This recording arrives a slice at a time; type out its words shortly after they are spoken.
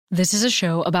This is a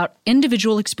show about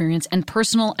individual experience and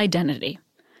personal identity.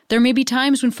 There may be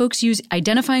times when folks use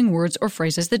identifying words or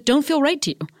phrases that don't feel right to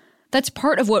you. That's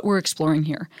part of what we're exploring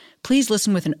here. Please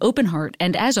listen with an open heart,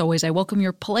 and as always, I welcome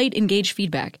your polite, engaged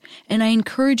feedback, and I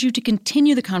encourage you to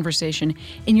continue the conversation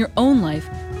in your own life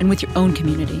and with your own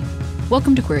community.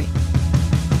 Welcome to Queery.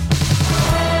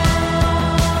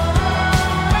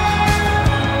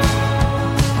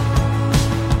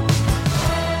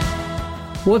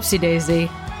 Whoopsie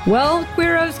daisy. Well,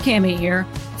 Queeros, Cami here.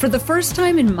 For the first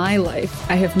time in my life,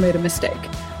 I have made a mistake.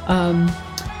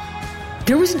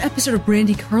 There was an episode of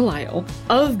Brandi Carlile,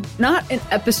 not an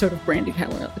episode of Brandi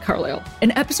Carlile, an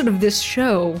episode of this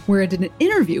show where I did an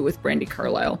interview with Brandi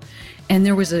Carlile, and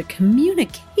there was a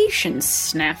communication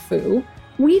snafu.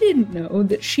 We didn't know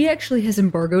that she actually has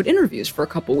embargoed interviews for a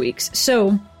couple weeks.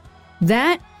 So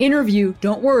that interview,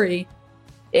 don't worry,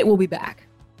 it will be back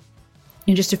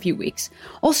in just a few weeks.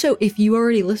 Also, if you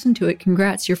already listened to it,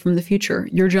 congrats, you're from the future.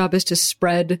 Your job is to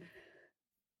spread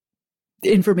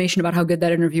information about how good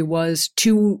that interview was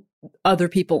to other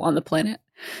people on the planet.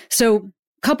 So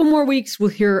a couple more weeks, we'll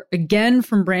hear again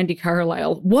from Brandi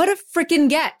Carlile. What a freaking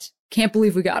get. Can't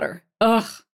believe we got her. Ugh,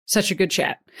 such a good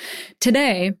chat.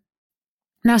 Today,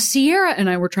 now Sierra and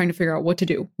I were trying to figure out what to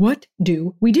do. What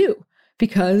do we do?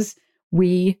 Because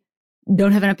we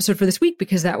don't have an episode for this week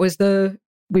because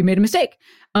we made a mistake.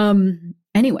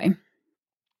 Anyway,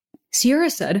 Sierra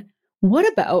said, what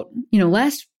about,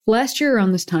 last year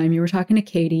around this time, you were talking to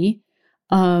Katie,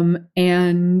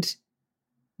 and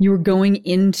you were going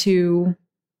into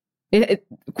it.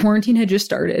 Quarantine had just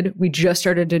started. We just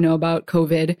started to know about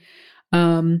COVID.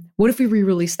 What if we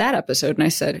re-release that episode? And I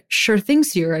said, sure thing,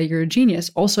 Sierra, you're a genius.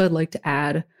 Also, I'd like to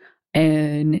add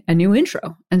a new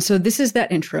intro. And so this is that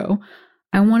intro.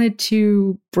 I wanted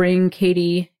to bring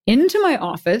Katie into my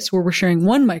office where we're sharing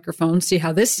one microphone, see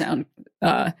how this sound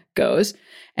goes,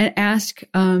 and ask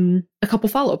a couple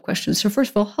follow-up questions. So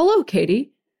first of all, hello,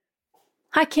 Katie.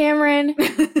 Hi, Cameron.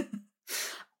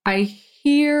 I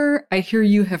hear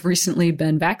you have recently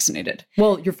been vaccinated.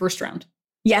 Well, your first round.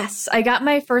 Yes, I got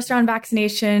my first round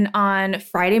vaccination on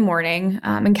Friday morning.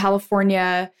 In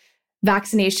California,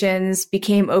 vaccinations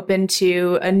became open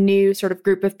to a new sort of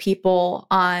group of people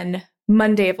on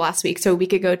Monday of last week, so a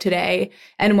week ago today.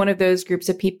 And one of those groups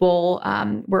of people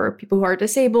were people who are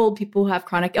disabled, people who have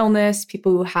chronic illness,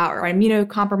 people who are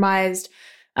immunocompromised.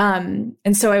 And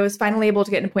so I was finally able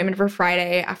to get an appointment for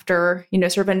Friday after,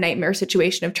 sort of a nightmare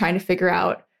situation of trying to figure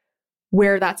out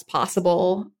where that's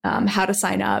possible, how to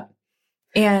sign up.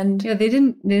 And yeah, they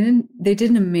did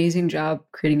an amazing job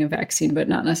creating a vaccine, but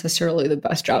not necessarily the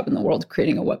best job in the world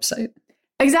creating a website.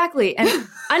 Exactly. And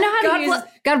I know how to use...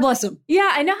 God bless them. Yeah,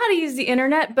 I know how to use the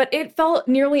internet, but it felt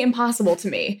nearly impossible to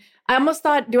me. I almost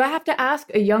thought, do I have to ask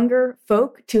a younger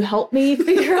folk to help me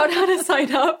figure out how to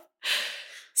sign up?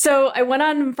 So I went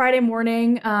on Friday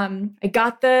morning. I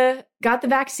got the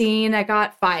vaccine. I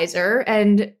got Pfizer,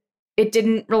 and it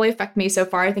didn't really affect me so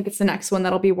far. I think it's the next one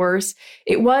that'll be worse.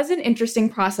 It was an interesting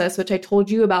process, which I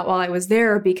told you about while I was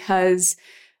there, because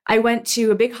I went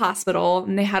to a big hospital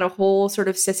and they had a whole sort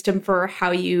of system for how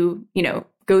you,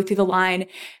 go through the line.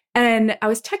 And I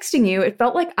was texting you. It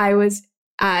felt like I was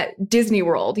at Disney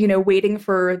World, waiting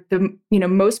for the,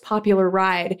 most popular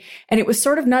ride. And it was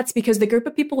sort of nuts because the group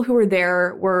of people who were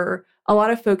there were a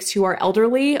lot of folks who are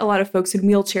elderly, a lot of folks in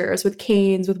wheelchairs, with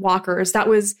canes, with walkers.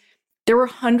 There were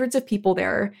hundreds of people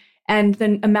there. And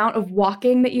the amount of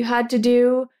walking that you had to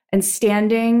do and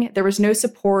standing, there was no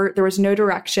support, there was no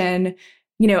direction.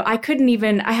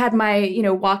 I had my,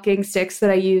 walking sticks that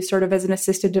I use sort of as an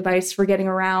assistive device for getting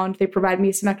around. They provide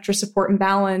me some extra support and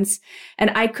balance.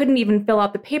 And I couldn't even fill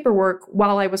out the paperwork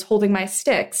while I was holding my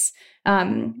sticks.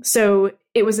 So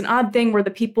it was an odd thing where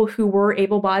the people who were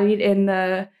able-bodied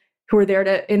who were there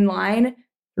in line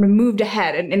sort of moved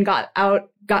ahead and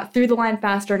got through the line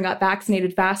faster and got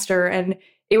vaccinated faster. And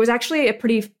it was actually a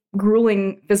pretty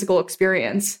grueling physical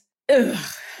experience. Ugh.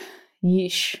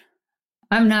 Yeesh.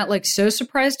 I'm not so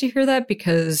surprised to hear that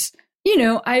because,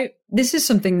 this is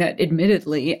something that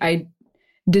admittedly I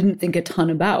didn't think a ton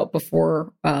about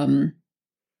before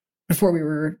we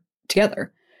were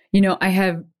together. I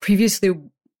have previously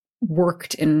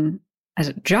worked as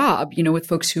a job, with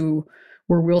folks who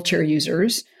were wheelchair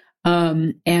users.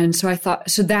 And so I thought,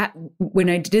 that when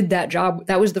I did that job,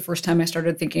 that was the first time I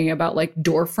started thinking about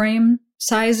door frame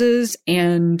sizes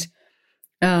and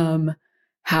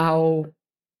how,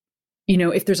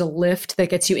 if there's a lift that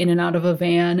gets you in and out of a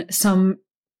van, some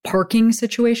parking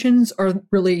situations are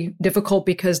really difficult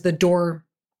because the door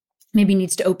maybe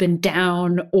needs to open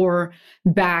down or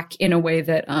back in a way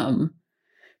that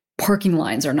parking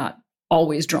lines are not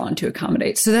always drawn to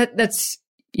accommodate. So that's,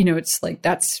 it's like,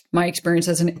 that's my experience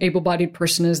as an able-bodied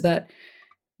person, is that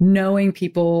knowing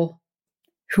people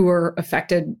who are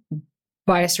affected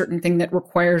by a certain thing that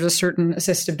requires a certain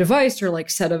assistive device or like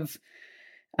set of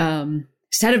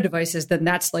devices, then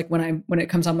that's like when it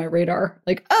comes on my radar,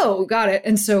 like, oh, got it.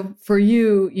 And so for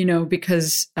you,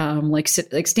 because like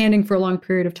standing for a long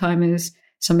period of time is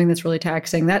something that's really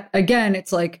taxing, that again,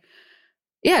 it's like,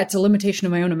 yeah, it's a limitation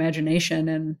of my own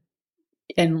imagination,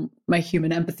 and my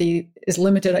human empathy is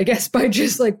limited, I guess, by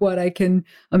just like what I can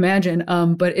imagine.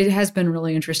 But it has been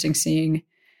really interesting seeing,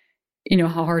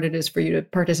 how hard it is for you to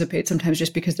participate sometimes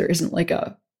just because there isn't like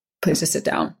a place to sit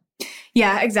down.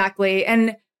 Yeah, exactly.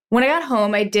 And when I got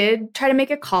home, I did try to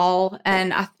make a call,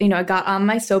 and I got on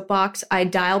my soapbox. I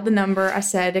dialed the number. I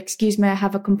said, "Excuse me, I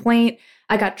have a complaint."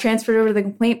 I got transferred over to the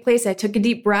complaint place. I took a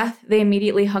deep breath. They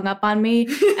immediately hung up on me.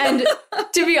 And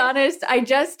to be honest, I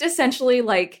just essentially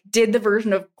like did the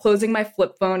version of closing my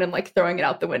flip phone and like throwing it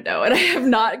out the window. And I have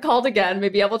not called again.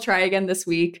 Maybe I will try again this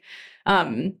week.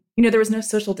 There was no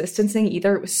social distancing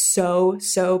either. It was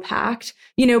so packed,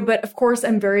 but of course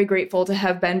I'm very grateful to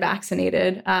have been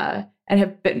vaccinated, and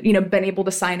have been able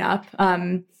to sign up.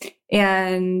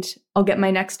 And I'll get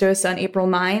my next dose on April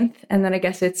 9th. And then I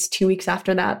guess it's 2 weeks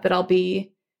after that I'll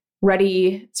be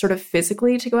ready sort of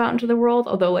physically to go out into the world.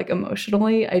 Although like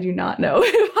emotionally, I do not know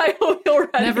if I will feel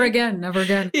ready. Never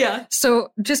again. Yeah.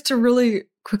 So just to really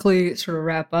quickly sort of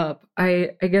wrap up, I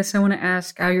guess I want to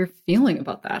ask how you're feeling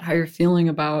about that, how you're feeling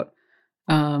about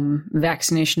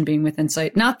vaccination being within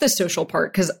sight, not the social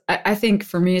part. Cause I think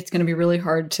for me, it's going to be really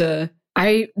hard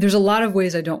there's a lot of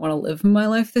ways I don't want to live my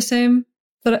life the same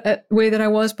way that I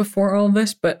was before all of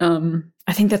this. But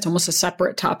I think that's almost a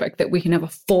separate topic that we can have a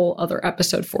full other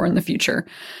episode for in the future.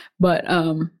 But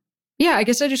yeah, I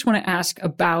guess I just want to ask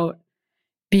about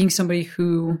being somebody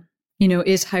who,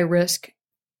 is high risk,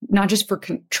 not just for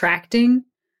contracting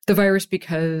the virus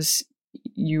because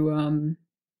you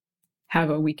have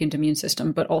a weakened immune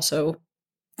system, but also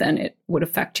then it would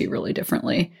affect you really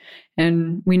differently.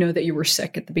 And we know that you were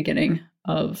sick at the beginning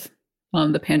of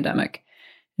the pandemic.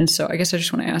 And so I guess I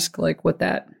just want to ask like what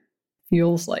that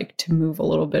feels like to move a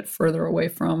little bit further away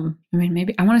from,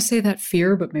 maybe I want to say that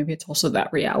fear, but maybe it's also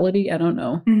that reality. I don't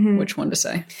know which one to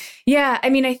say. Yeah.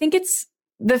 I think it's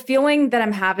the feeling that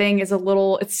I'm having is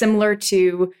it's similar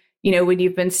to, when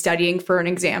you've been studying for an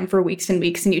exam for weeks and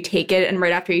weeks and you take it, and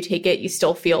right after you take it, you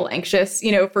still feel anxious,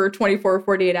 for 24 or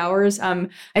 48 hours. I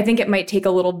think it might take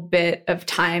a little bit of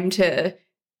time to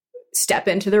step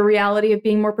into the reality of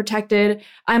being more protected.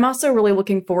 I'm also really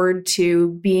looking forward to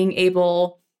being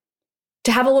able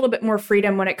to have a little bit more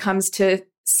freedom when it comes to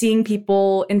seeing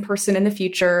people in person in the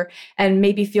future, and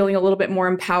maybe feeling a little bit more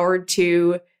empowered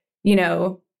to,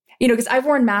 because I've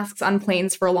worn masks on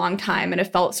planes for a long time and I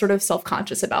felt sort of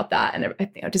self-conscious about that.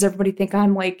 And does everybody think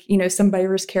I'm like, some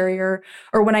virus carrier?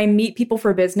 Or when I meet people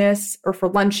for business or for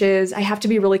lunches, I have to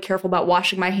be really careful about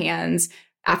washing my hands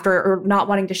after, or not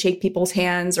wanting to shake people's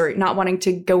hands, or not wanting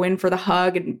to go in for the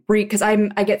hug and breathe, because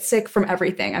I get sick from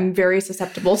everything. I'm very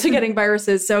susceptible to getting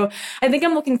viruses. So I think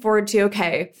I'm looking forward to,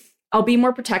 okay, I'll be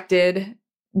more protected.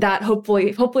 That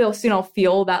hopefully I'll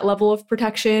feel that level of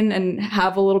protection and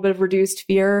have a little bit of reduced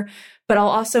fear, but I'll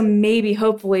also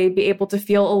hopefully be able to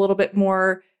feel a little bit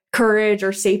more courage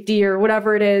or safety or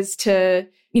whatever it is to,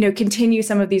 continue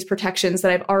some of these protections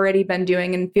that I've already been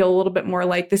doing, and feel a little bit more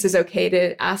like this is okay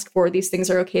to ask for, these things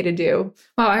are okay to do.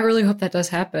 Wow, I really hope that does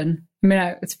happen.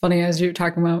 It's funny, as you're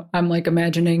talking about, I'm like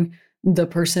imagining the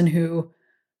person who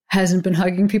hasn't been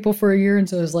hugging people for a year and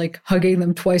so is like hugging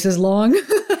them twice as long.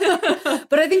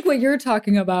 But I think what you're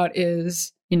talking about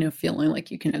is, feeling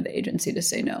like you can have the agency to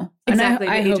say no. Exactly,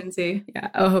 I agency.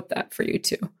 I hope that for you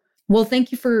too. Well,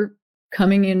 thank you for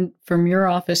coming in from your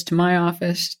office to my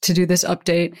office to do this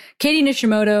update. Katie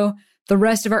Nishimoto, the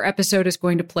rest of our episode is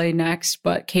going to play next,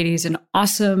 but Katie's an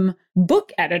awesome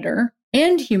book editor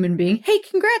and human being. Hey,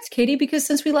 congrats, Katie, because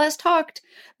since we last talked,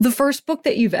 the first book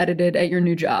that you've edited at your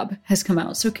new job has come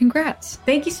out. So congrats.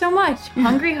 Thank you so much.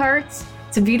 Hungry Hearts.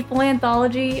 It's a beautiful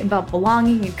anthology about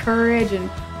belonging and courage and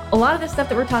a lot of the stuff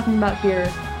that we're talking about here.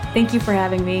 Thank you for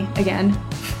having me again.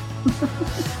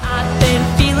 I've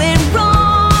been feeling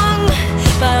wrong,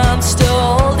 but I'm still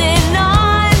holding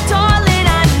on. Darling,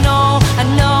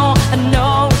 I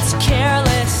know it's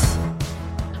careless.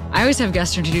 I always have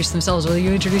guests introduce themselves. Will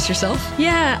you introduce yourself?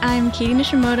 Yeah, I'm Katie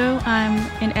Nishimoto. I'm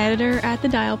an editor at The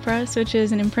Dial Press, which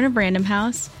is an imprint of Random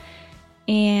House.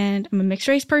 And I'm a mixed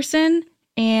race person,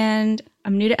 and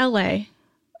I'm new to LA.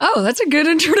 Oh, that's a good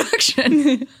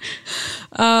introduction.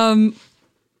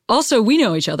 Also, we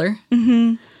know each other.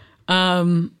 Mm-hmm.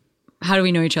 How do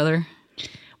we know each other?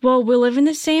 Well, we live in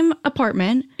the same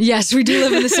apartment. Yes, we do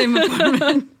live in the same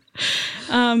apartment.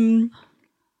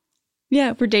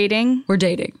 Yeah, we're dating. We're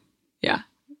dating. Yeah.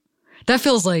 That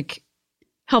feels like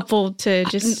Helpful to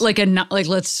just like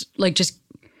let's like just,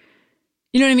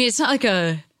 you know what I mean? It's not like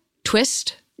a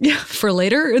twist for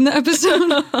later in the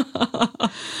episode.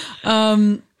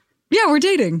 Yeah, we're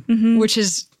dating, which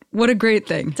is what a great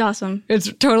thing. It's awesome. It's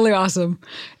totally awesome.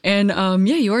 And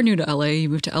yeah, you are new to LA. You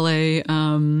moved to LA.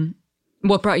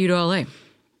 What brought you to LA?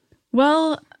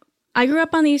 Well, I grew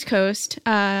up on the East Coast.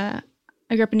 I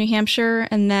grew up in New Hampshire,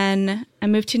 and then I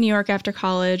moved to New York after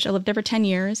college. I lived there for 10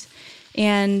 years.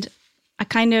 And I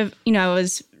kind of, I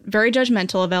was very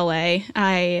judgmental of LA.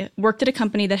 I worked at a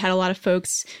company that had a lot of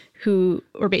folks who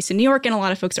were based in New York and a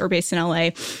lot of folks that were based in LA.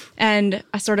 And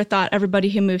I sort of thought everybody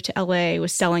who moved to LA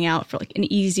was selling out for like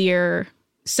an easier,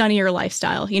 sunnier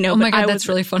lifestyle, Oh my God, that's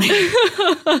really funny.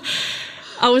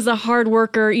 I was a hard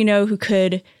worker, who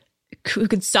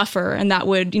could suffer, and that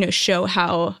would, show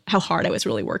how hard I was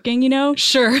really working,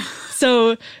 Sure.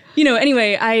 So,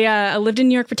 anyway, I lived in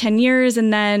New York for 10 years,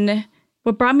 and then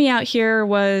what brought me out here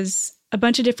was a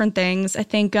bunch of different things. I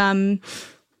think, I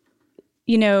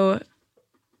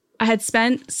had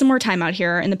spent some more time out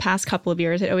here in the past couple of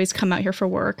years. I'd always come out here for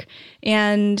work.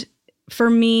 And for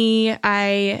me,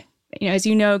 I, as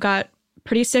you know, got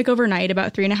pretty sick overnight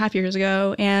about 3.5 years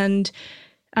ago. And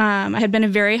I had been a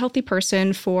very healthy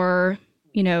person for,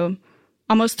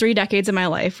 almost 3 decades of my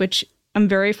life, which I'm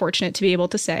very fortunate to be able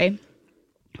to say.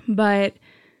 But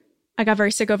I got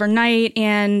very sick overnight,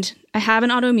 and I have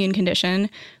an autoimmune condition,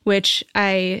 which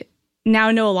I now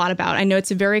know a lot about. I know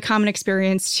it's a very common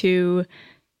experience to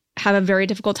have a very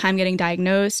difficult time getting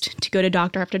diagnosed, to go to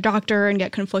doctor after doctor and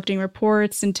get conflicting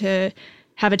reports, and to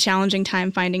have a challenging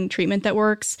time finding treatment that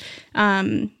works.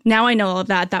 Now I know all of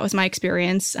that. That was my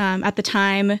experience. At the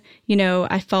time,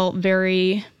 I felt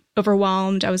very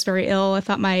overwhelmed. I was very ill. I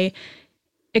thought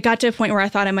it got to a point where I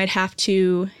thought I might have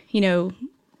to,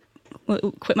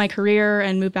 quit my career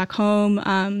and move back home.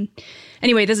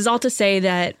 Anyway, this is all to say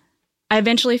that I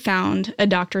eventually found a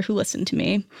doctor who listened to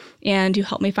me and who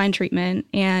helped me find treatment.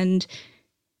 And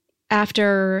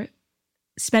after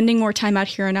spending more time out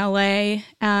here in LA,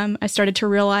 I started to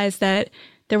realize that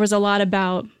there was a lot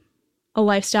about a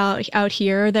lifestyle out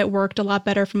here that worked a lot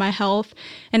better for my health.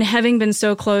 And having been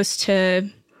so close to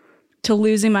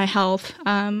losing my health,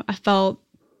 I felt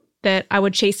that I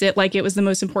would chase it like it was the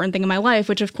most important thing in my life,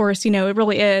 which of course, it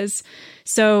really is.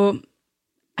 So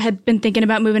I had been thinking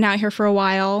about moving out here for a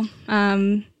while.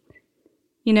 The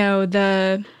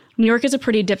New York is a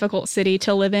pretty difficult city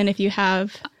to live in if you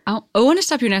have... I want to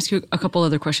stop you and ask you a couple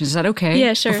other questions. Is that okay?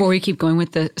 Yeah, sure. Before we keep going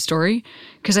with the story?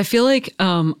 Because I feel like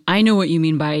I know what you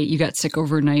mean by you got sick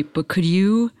overnight, but could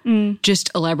you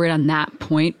just elaborate on that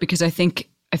point? Because I think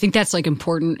that's like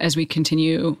important as we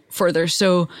continue further.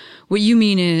 So what you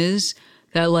mean is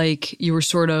that like you were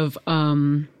sort of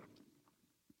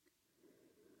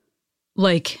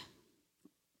like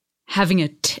having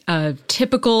a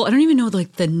typical, I don't even know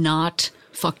like the not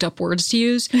fucked up words to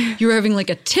use. You were having like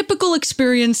a typical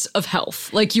experience of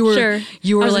health. Like you were, Sure.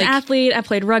 you were I was like an athlete. I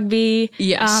played rugby.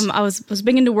 Yes. I was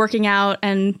big into working out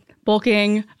and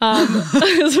bulking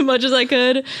as much as I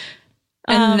could.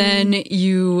 and then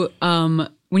you,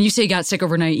 when you say got sick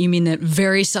overnight, you mean that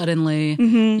very suddenly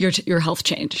your health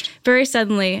changed. Very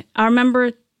suddenly. I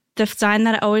remember the sign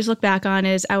that I always look back on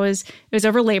is it was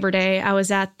over Labor Day. I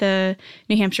was at the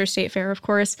New Hampshire State Fair, of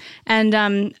course.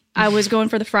 And I was going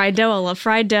for the fried dough. I love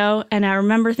fried dough. And I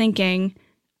remember thinking,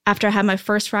 after I had my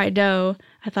first fried dough,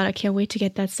 I thought, I can't wait to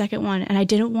get that second one. And I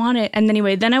didn't want it. And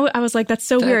anyway, then I was like, that's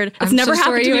so weird. It's never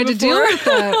happened to me before. deal with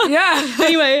that. Yeah.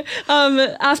 Anyway,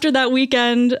 after that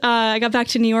weekend, I got back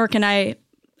to New York, and I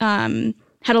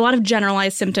had a lot of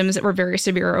generalized symptoms that were very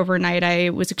severe overnight. I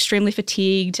was extremely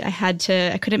fatigued.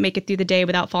 I couldn't make it through the day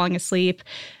without falling asleep.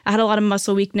 I had a lot of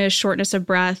muscle weakness, shortness of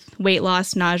breath, weight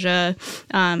loss, nausea.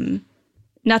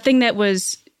 Nothing that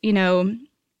was,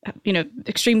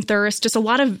 extreme thirst, just a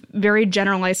lot of very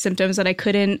generalized symptoms that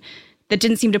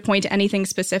didn't seem to point to anything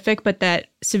specific, but that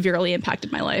severely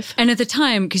impacted my life. And at the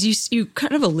time, because you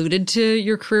kind of alluded to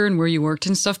your career and where you worked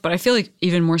and stuff, but I feel like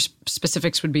even more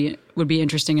specifics would be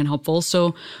interesting and helpful.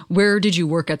 So where did you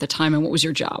work at the time, and what was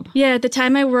your job? Yeah, at the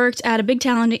time I worked at a big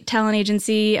talent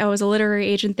agency. I was a literary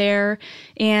agent there,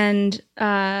 and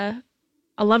I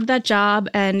loved that job.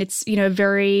 And it's, a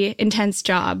very intense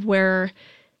job where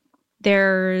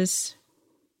there's,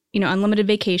 unlimited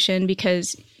vacation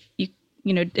because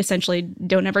essentially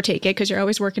don't ever take it because you're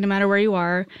always working no matter where you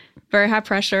are. Very high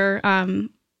pressure.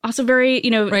 Also very,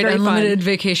 right, very unlimited fun.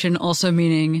 vacation also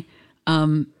meaning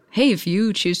hey, if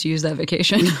you choose to use that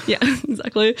vacation, Yeah,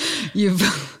 exactly.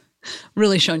 you've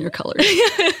really shown your colors.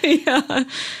 Yeah.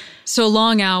 So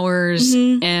long hours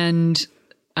and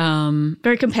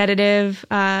Very competitive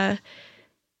and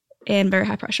very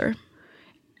high pressure.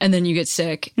 and then you get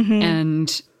sick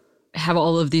and have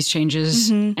all of these changes.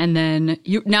 And then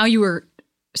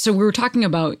so we were talking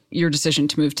about your decision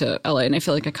to move to LA, and I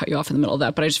feel like I cut you off in the middle of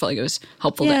that, but I just felt like it was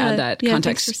helpful to add that yeah,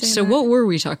 context. thanks for saying So that. what were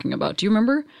we talking about? Do you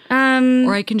remember?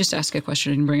 Or I can just ask a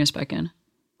question and bring us back in.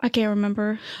 I can't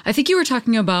remember. I think you were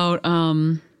talking about,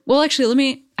 well,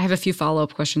 actually, I have a few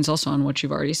follow-up questions also on what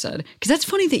you've already said. Because that's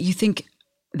funny that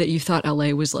you thought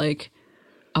LA was like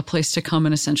a place to come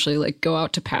and essentially like go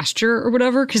out to pasture or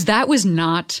whatever. Because that was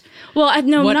not Well,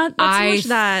 no, what not so I much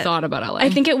that. thought about LA. I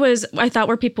think I thought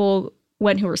where people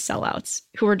went who were sellouts,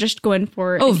 who were just going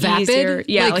for vapid? easier,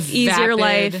 like easier vapid.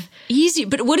 life. Easy.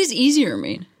 But what does easier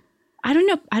mean? I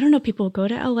don't know. People would go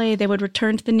to LA. They would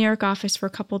return to the New York office for a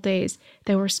couple days.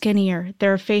 They were skinnier.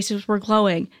 Their faces were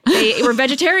glowing. They were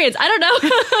vegetarians. I don't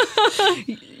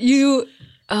know.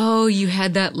 You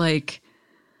had that like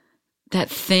that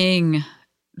thing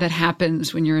that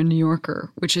happens when you're a New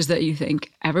Yorker, which is that you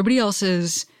think everybody else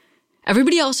has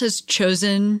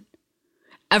chosen,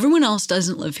 everyone else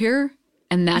doesn't live here,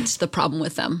 and that's the problem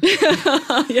with them.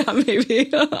 Yeah, maybe.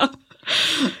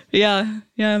 Yeah,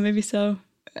 maybe so.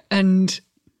 And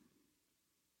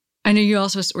I know you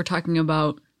also were talking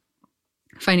about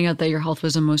finding out that your health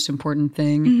was the most important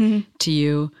thing to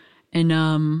you.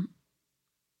 And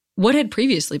what had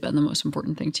previously been the most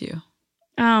important thing to you?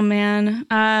 Oh, man.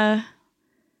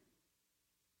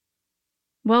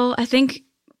 Well, I think,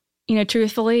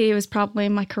 truthfully, it was probably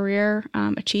my career,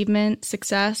 achievement,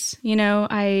 success.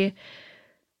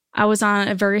 I was on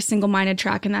a very single-minded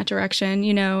track in that direction.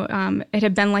 It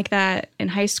had been like that in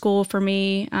high school for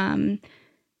me.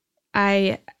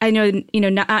 I know,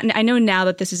 I know now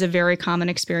that this is a very common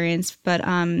experience, but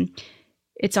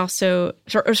it's also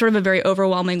sort of a very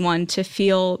overwhelming one to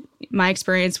feel. My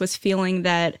experience was feeling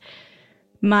that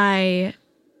my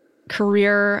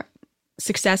career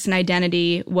success and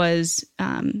identity was,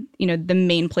 the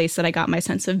main place that I got my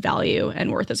sense of value and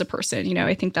worth as a person.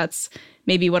 I think that's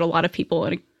maybe what a lot of people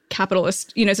in a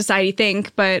capitalist, society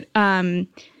think. But and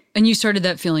you started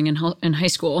that feeling in high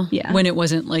school, when it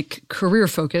wasn't like career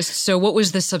focused. So what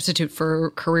was the substitute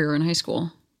for career in high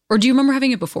school? Or do you remember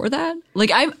having it before that? Like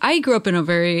I grew up in a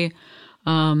very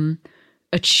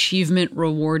achievement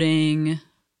rewarding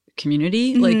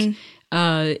community. Like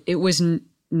it was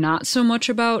not so much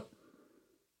about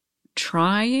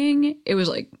trying. It was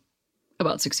like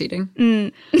about succeeding.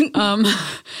 And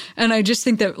I just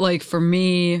think that like for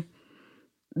me,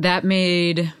 that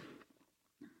made...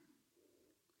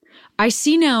 I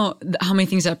see now how many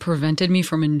things that prevented me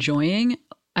from enjoying.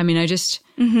 I mean,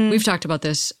 we've talked about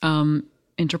this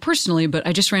interpersonally, but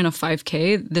I just ran a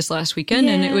 5K this last weekend,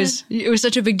 and it was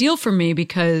such a big deal for me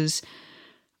because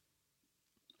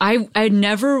I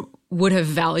never would have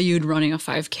valued running a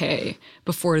 5K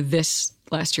before this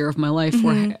last year of my life,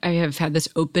 where I have had this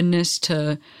openness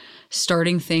to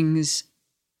starting things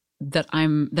that I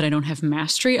don't have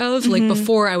mastery of. Like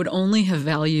before, I would only have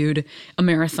valued a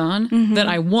marathon that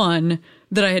I won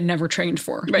that I had never trained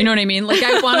for. Right. You know what I mean? Like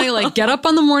I want to like get up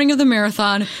on the morning of the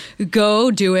marathon,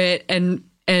 go do it and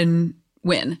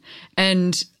win.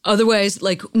 And otherwise,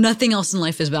 like nothing else in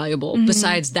life is valuable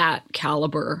besides that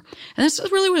caliber. And that's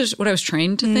really what I was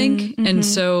trained to think. And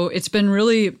so it's been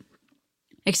really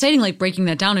exciting, like breaking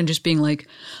that down and just being like,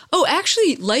 oh,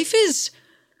 actually life is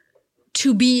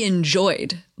to be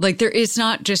enjoyed. Like it's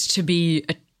not just to be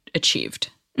achieved.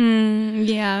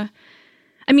 Yeah.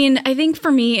 I mean, I think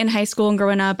for me in high school and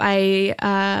growing up,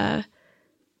 I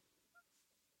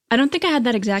don't think I had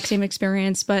that exact same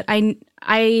experience, but I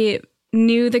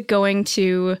knew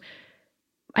that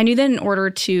I knew that in order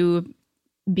to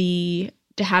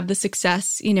have the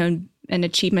success, an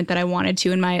achievement that I wanted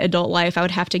to in my adult life, I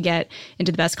would have to get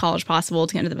into the best college possible.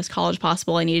 To get into the best college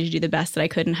possible, I needed to do the best that I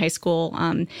could in high school.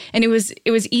 And it was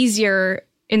easier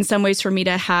in some ways for me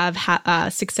to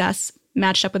have success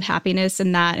matched up with happiness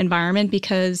in that environment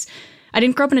because I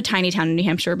didn't grow up in a tiny town in New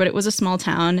Hampshire, but it was a small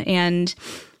town. And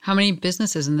how many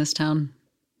businesses in this town?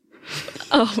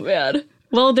 Oh, man.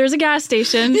 Well, there's a gas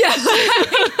station. Yeah.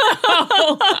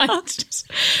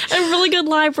 A really good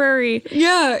library.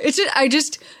 Yeah.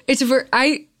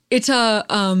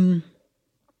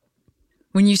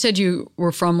 When you said you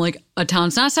were from like a town,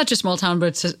 it's not such a small town, but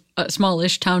it's a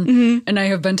smallish town. And I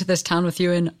have been to this town with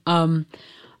you, and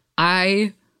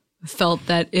I felt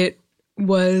that it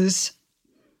was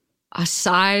a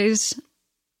size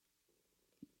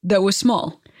that was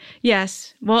small.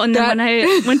 Yes. Well, and then when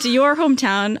I went to your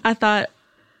hometown, I thought,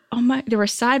 there were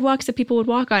sidewalks that people would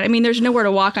walk on. I mean, there's nowhere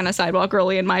to walk on a sidewalk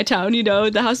really in my town,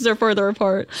 the houses are further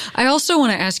apart. I also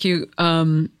want to ask you,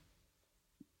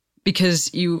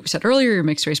 because you said earlier you're a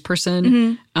mixed race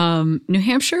person, New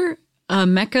Hampshire, a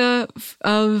mecca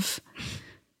of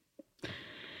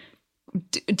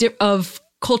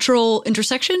cultural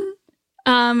intersection.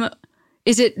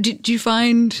 Is it? Do you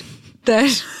find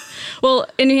that? Well,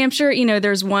 in New Hampshire,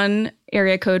 there's one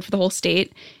area code for the whole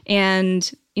state, and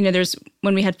there's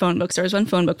when we had phone books, there was one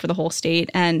phone book for the whole state,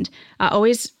 and I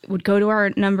always would go to our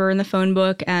number in the phone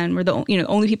book, and we're the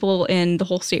only people in the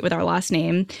whole state with our last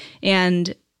name,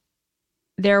 and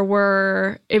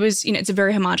it's a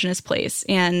very homogenous place,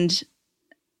 and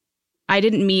I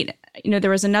didn't meet,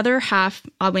 there was another half,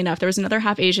 oddly enough, there was another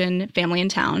half Asian family in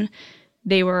town.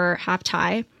 They were half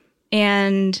Thai,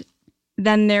 and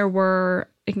then there was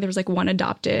like one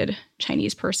adopted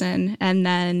Chinese person, and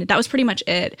then that was pretty much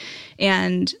it.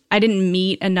 And I didn't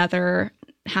meet another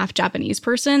half Japanese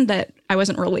person that I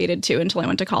wasn't related to until I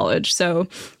went to college. So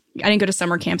I didn't go to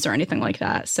summer camps or anything like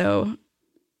that. So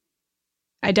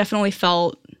I definitely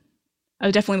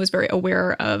was very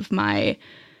aware of my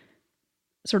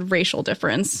sort of racial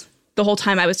difference the whole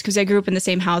time because I grew up in the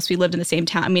same house. We lived in the same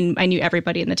town. I mean, I knew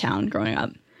everybody in the town growing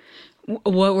up.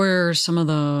 What were some of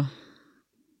the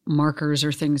markers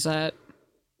or things that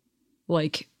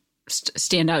like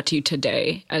stand out to you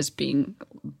today as being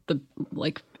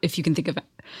if you can think of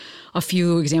a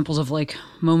few examples of like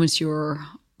moments you were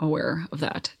aware of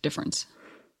that difference?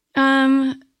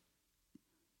 I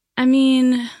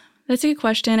mean, that's a good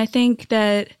question. I think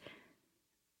that,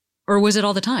 or was it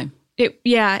all the time?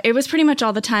 It was pretty much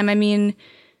all the time. I mean,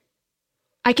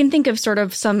 I can think of sort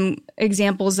of some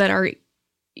examples that are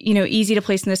easy to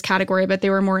place in this category, but they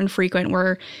were more infrequent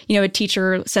where, a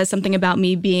teacher says something about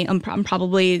me being, I'm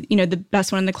probably, the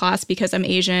best one in the class because I'm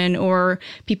Asian, or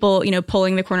people,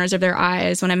 pulling the corners of their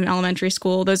eyes when I'm in elementary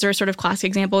school. Those are sort of classic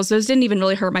examples. Those didn't even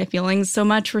really hurt my feelings so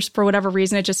much for whatever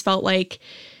reason. It just felt like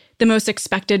the most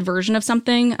expected version of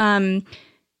something.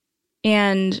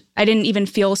 And I didn't even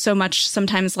feel so much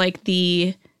sometimes like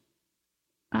the,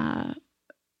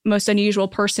 most unusual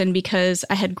person because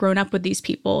I had grown up with these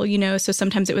people, so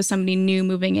sometimes it was somebody new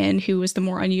moving in who was the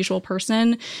more unusual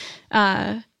person.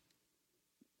 But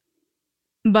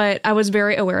I was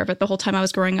very aware of it the whole time I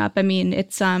was growing up. I mean,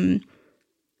 it's, my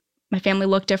family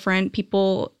looked different.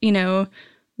 People, I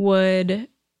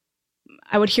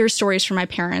would hear stories from my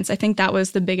parents. I think that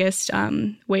was the biggest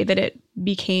way that it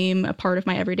became a part of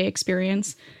my everyday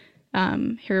experience.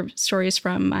 Hear stories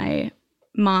from my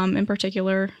mom in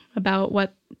particular about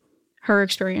what her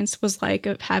experience was like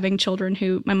of having children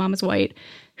my mom is white,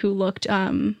 who looked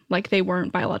like they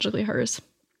weren't biologically hers.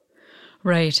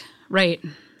 Right.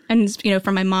 And,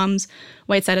 from my mom's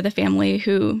white side of the family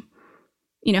who,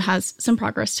 has some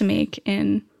progress to make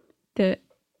in the,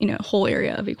 whole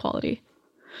area of equality.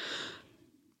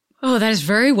 Oh, that is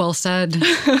very well said.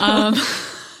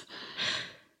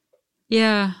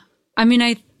 Yeah. I mean,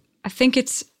 I think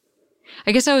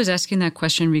I guess I was asking that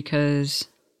question because,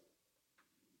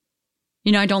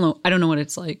 I don't know what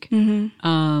it's like to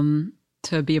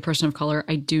be a person of color.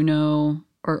 I do know,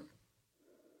 or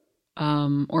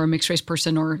a mixed race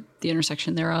person or the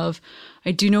intersection thereof.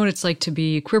 I do know what it's like to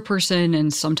be a queer person,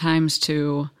 and sometimes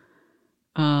to,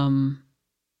 to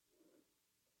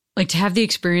have the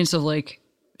experience of like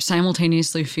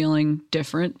simultaneously feeling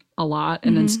different a lot,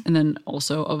 and then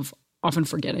also of often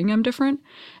forgetting I'm different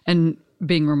and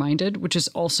being reminded, which is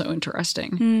also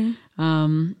interesting.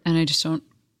 And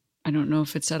I don't know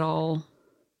if it's at all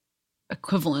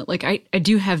equivalent. Like I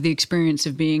do have the experience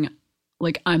of being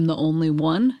like, I'm the only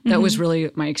one. That was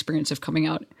really my experience of coming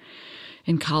out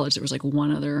in college. There was like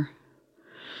one other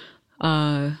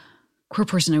queer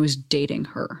person. I was dating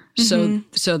her.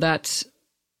 So that's,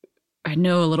 I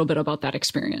know a little bit about that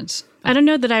experience. I don't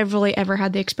know that I've really ever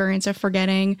had the experience of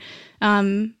forgetting.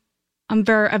 I've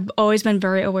always been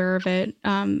very aware of it,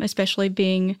 especially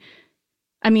being,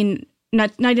 I mean, I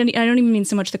don't even mean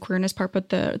so much the queerness part, but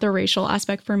the racial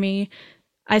aspect for me.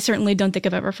 I certainly don't think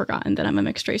I've ever forgotten that I'm a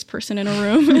mixed race person in a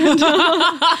room. And,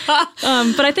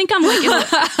 but I think I'm like,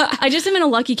 I just am in a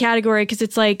lucky category because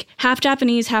it's like half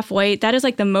Japanese, half white. That is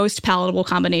like the most palatable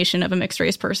combination of a mixed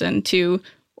race person to,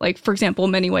 like, for example,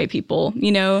 many white people,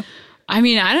 I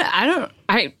mean, I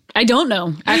don't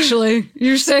know, actually.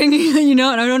 You're saying, and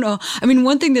I don't know. I mean,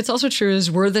 one thing that's also true is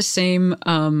we're the same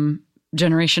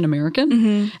generation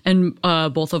American, and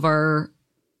both of our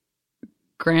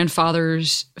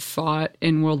grandfathers fought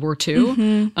in World War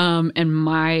II, and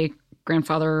my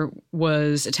grandfather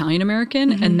was Italian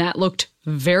American, and that looked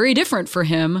very different for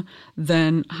him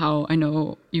than how I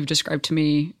know you've described to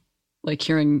me, like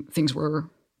hearing things were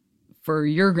for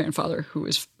your grandfather who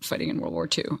was fighting in World War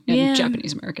II and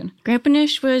Japanese American. Grandpa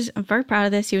Nish I'm very proud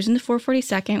of this. He was in the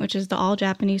 442nd, which is the all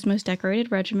Japanese most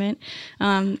decorated regiment.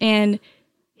 And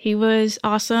he was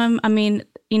awesome. I mean,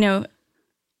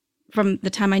 from the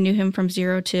time I knew him from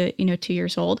 0 to, 2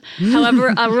 years old.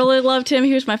 However, I really loved him.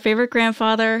 He was my favorite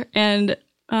grandfather, and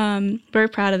very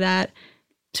proud of that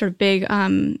sort of big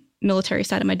military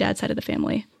side of my dad's side of the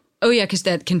family. Oh, yeah, because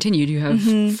that continued. You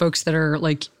have folks that are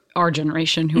like our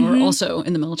generation who are also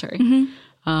in the military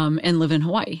and live in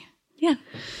Hawaii. Yeah.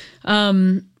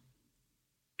 But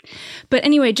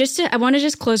anyway, I want to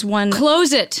just close one.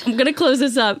 Close it. I'm going to close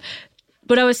this up.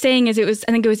 What I was saying is I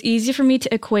think it was easy for me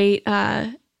to equate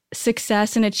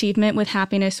success and achievement with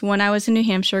happiness when I was in New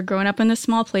Hampshire, growing up in this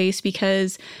small place,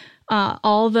 because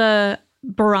all the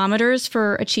barometers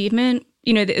for achievement,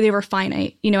 they were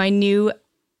finite. I knew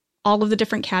all of the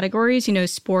different categories,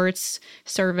 sports,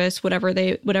 service, whatever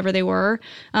they were,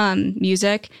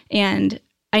 music, and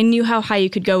I knew how high you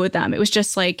could go with them. It was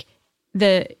just like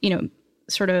the,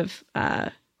 sort of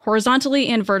horizontally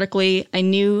and vertically, I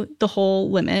knew the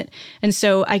whole limit. And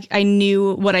so I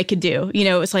knew what I could do.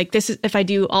 It was like, this is, if I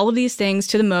do all of these things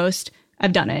to the most,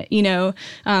 I've done it,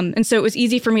 and so it was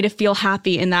easy for me to feel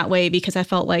happy in that way because I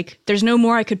felt like there's no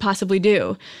more I could possibly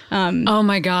do. Oh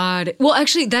my God. Well,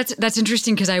 actually, that's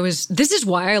interesting because this is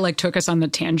why I took us on the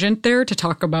tangent there to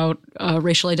talk about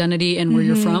racial identity and where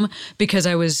you're from, because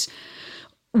I was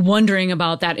wondering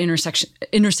about that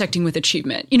intersecting with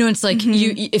achievement. It's like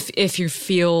if you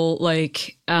feel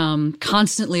like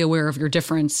constantly aware of your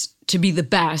difference, to be the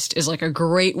best is like a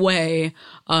great way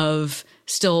of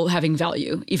still having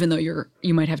value, even though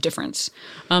you might have difference.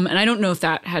 And I don't know if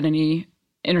that had any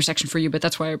intersection for you, but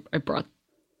that's why I brought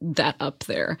that up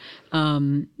there.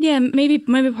 Yeah, maybe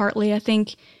partly. I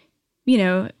think,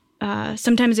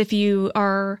 sometimes if you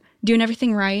are doing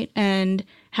everything right and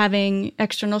having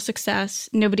external success,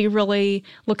 nobody really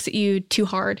looks at you too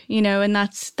hard, and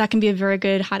that can be a very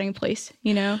good hiding place,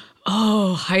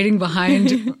 Oh, hiding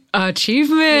behind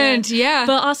achievement. Yeah.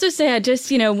 But I'll also say,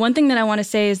 one thing that I want to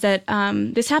say is that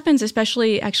this happens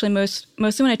mostly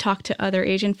when I talk to other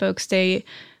Asian folks,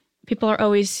 people are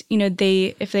always,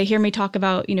 if they hear me talk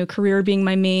about, career being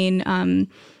my main,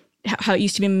 how it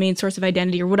used to be my main source of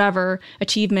identity or whatever,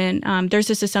 achievement, there's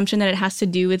this assumption that it has to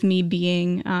do with me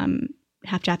being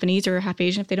half Japanese or half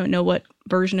Asian if they don't know what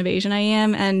version of Asian I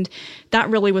am. And that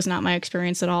really was not my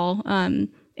experience at all.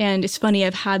 And it's funny,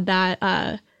 I've had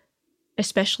that,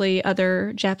 especially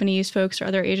other Japanese folks or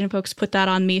other Asian folks put that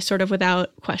on me sort of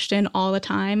without question all the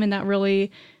time. And that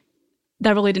really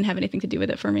didn't have anything to do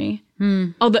with it for me.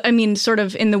 Although, I mean, sort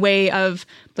of in the way of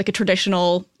like a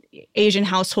traditional Asian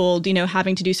household,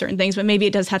 having to do certain things, but maybe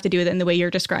it does have to do with it in the way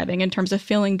you're describing in terms of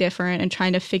feeling different and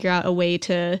trying to figure out a way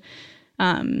to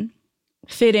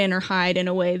fit in or hide in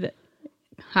a way that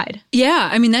hide. Yeah.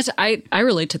 I mean, I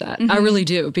relate to that. I really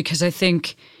do, because I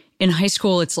think in high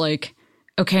school, it's like,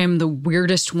 okay, I'm the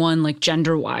weirdest one, like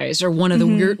gender wise, or one of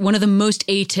the most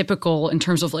atypical in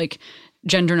terms of like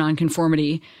gender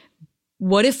nonconformity.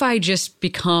 What if I just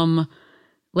become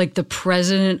like the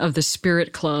president of the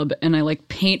Spirit Club and I like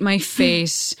paint my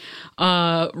face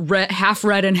half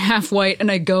red and half white,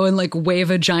 and I go and like wave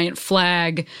a giant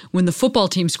flag when the football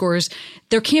team scores?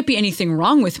 There can't be anything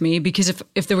wrong with me, because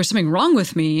if there was something wrong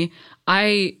with me,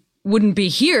 I wouldn't be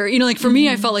here. Like for me,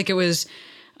 I felt like it was,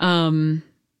 I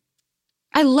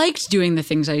liked doing the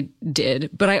things I did,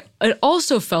 but it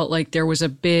also felt like there was a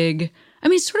big,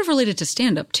 sort of related to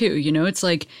stand-up too, it's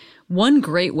like one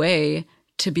great way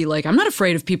to be like, I'm not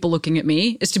afraid of people looking at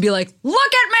me, is to be like, look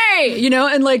at me,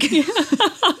 and like,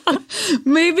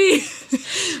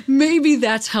 maybe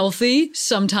that's healthy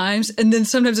sometimes. And then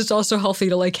sometimes it's also healthy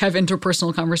to like have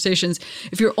interpersonal conversations.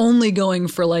 If you're only going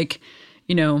for like,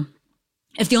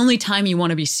 if the only time you want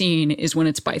to be seen is when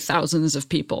it's by thousands of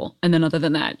people, and then other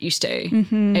than that, you stay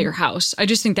at your house. I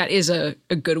just think that is a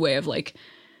good way of like,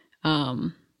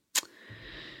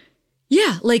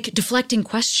 like deflecting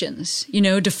questions,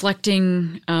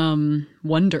 deflecting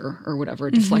wonder or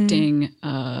whatever, deflecting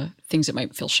things that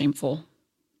might feel shameful.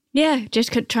 Yeah,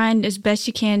 just trying as best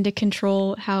you can to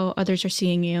control how others are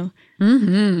seeing you.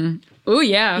 Oh,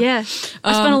 yeah. Yeah.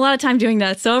 I spent a lot of time doing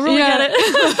that, so I really get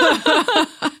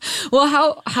it.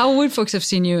 Well, how would folks have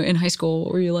seen you in high school?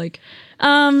 What were you like?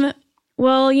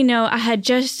 Well, I had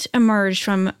just emerged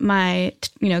from my,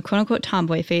 quote unquote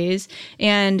tomboy phase.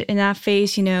 And in that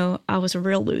phase, I was a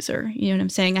real loser. You know what I'm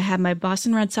saying? I had my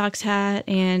Boston Red Sox hat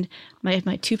and my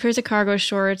 2 pairs of cargo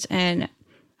shorts, and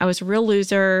I was a real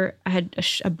loser. I had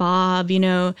a bob, you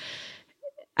know.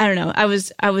 I don't know. I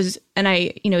was, and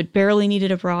I, you know, barely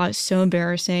needed a bra. It's so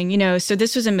embarrassing, you know. So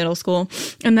this was in middle school.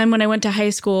 And then when I went to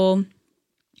high school,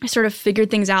 I sort of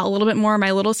figured things out a little bit more.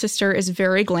 My little sister is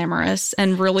very glamorous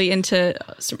and really into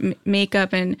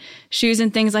makeup and shoes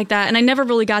and things like that. And I never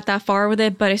really got that far with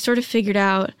it, but I sort of figured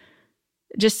out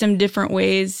just some different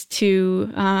ways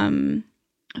to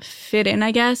fit in,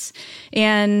 I guess.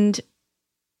 And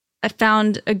I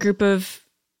found a group of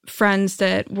friends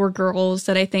that were girls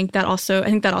that I think that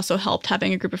also helped,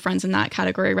 having a group of friends in that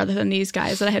category rather than these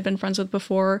guys that I had been friends with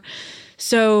before.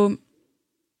 So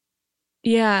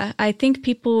yeah, I think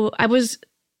I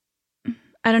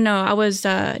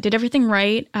did everything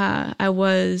right. I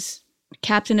was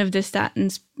captain of this, that,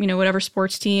 and, you know, whatever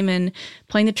sports team, and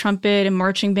playing the trumpet and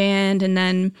marching band, and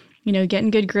then, you know,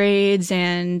 getting good grades.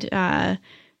 And I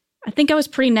think I was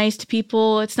pretty nice to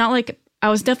people. It's not like I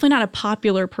was definitely not a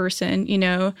popular person, you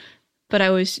know, but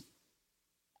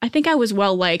I think I was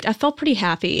well liked. I felt pretty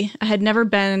happy. I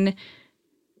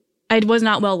was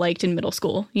not well liked in middle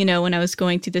school, you know, when I was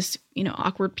going through this, you know,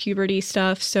 awkward puberty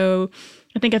stuff. So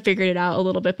I think I figured it out a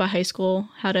little bit by high school,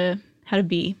 how to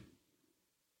be.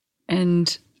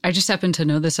 And I just happen to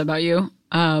know this about you,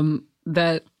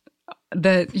 that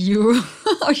you,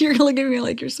 you're looking at me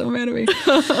like you're so mad at me.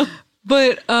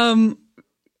 But,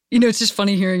 you know, it's just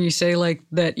funny hearing you say like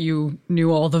that you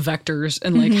knew all the vectors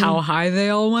and like how high they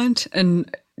all went,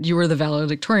 and you were the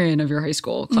valedictorian of your high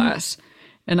school class.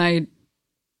 And I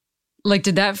like,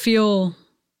 did that feel,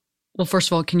 well, first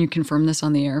of all, can you confirm this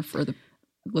on the air for the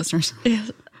listeners?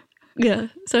 Yeah.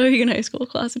 So in high school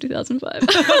class of 2005.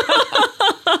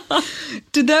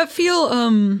 Did that feel,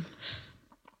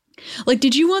 like,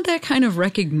 did you want that kind of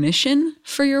recognition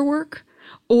for your work?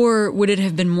 Or would it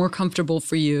have been more comfortable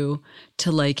for you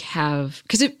to like have,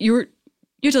 because you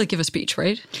had to like give a speech,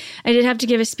 right? I did have to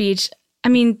give a speech. I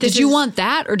mean, did you want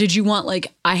that, or did you want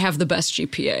like, I have the best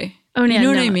GPA? Oh, no, you know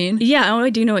what I mean? Yeah, I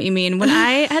do know what you mean. When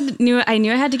I knew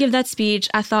I had to give that speech,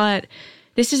 I thought,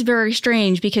 this is very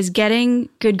strange, because getting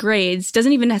good grades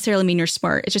doesn't even necessarily mean you're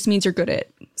smart. It just means you're good at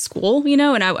school, you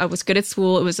know? And I was good at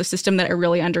school. It was a system that I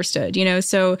really understood, you know?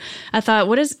 So I thought,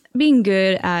 what does being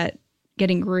good at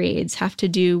getting grades have to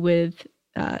do with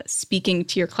speaking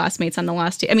to your classmates on the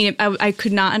last day? I mean, I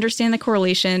could not understand the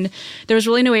correlation. There was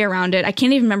really no way around it. I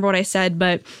can't even remember what I said,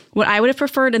 but what I would have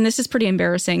preferred, and this is pretty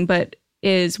embarrassing, but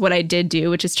is what I did do,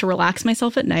 which is to relax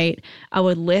myself at night. I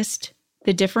would list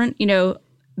the different, you know,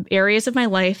 areas of my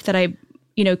life that I,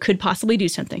 you know, could possibly do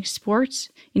something. Sports,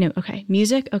 you know, okay.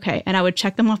 Music, okay. And I would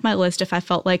check them off my list if I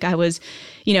felt like I was,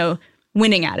 you know,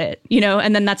 winning at it, you know,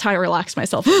 and then that's how I relaxed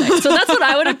myself at night. So that's what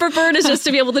I would have preferred, is just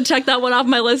to be able to check that one off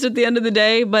my list at the end of the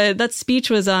day. But that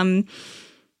speech was, I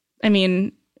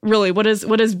mean, really, what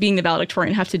does being the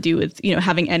valedictorian have to do with, you know,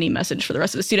 having any message for the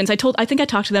rest of the students? I think I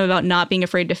talked to them about not being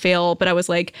afraid to fail, but I was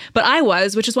like, but I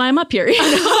was, which is why I'm up here. You know?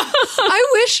 I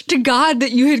wish to God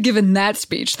that you had given that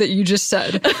speech that you just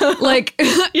said. Like,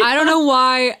 yeah. I don't know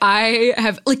why I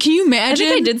have, like, can you imagine? I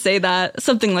think I did say that,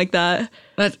 something like that.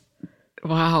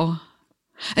 Wow.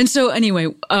 And so anyway,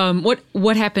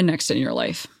 what happened next in your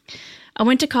life? I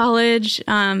went to college,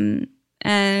 and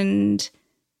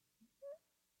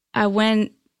I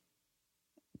went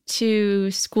to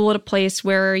school at a place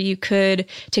where you could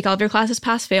take all of your classes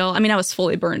pass fail. I mean, I was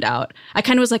fully burned out. I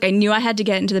kind of was like, I knew I had to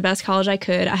get into the best college I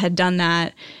could. I had done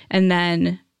that. And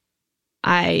then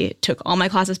I took all my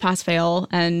classes pass fail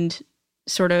and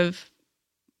sort of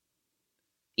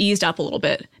eased up a little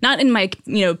bit. Not in my,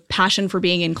 you know, passion for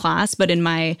being in class, but in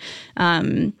my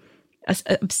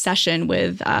obsession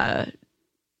with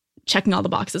checking all the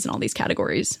boxes in all these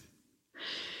categories.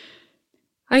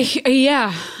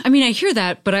 Yeah. I mean, I hear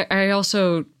that, but I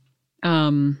also,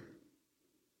 do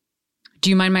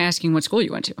you mind my asking what school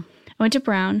you went to? I went to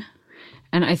Brown.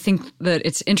 And I think that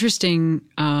it's interesting,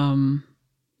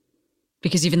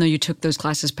 because even though you took those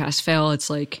classes pass fail, it's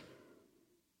like,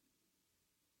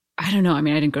 I don't know. I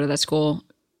mean, I didn't go to that school,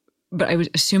 but I would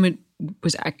assume it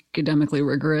was academically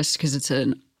rigorous because it's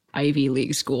an Ivy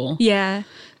League school. Yeah.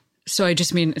 So I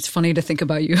just mean, it's funny to think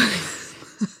about you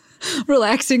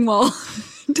relaxing while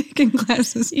taking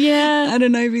classes at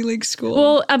an Ivy League school.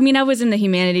 Well, I mean, I was in the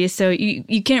humanities, so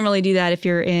you can't really do that if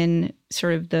you're in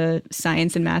sort of the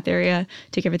science and math area,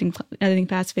 take everything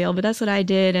pass fail. But that's what I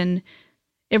did, and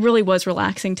it really was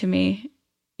relaxing to me.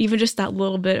 Even just that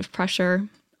little bit of pressure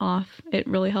off, it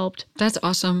really helped. That's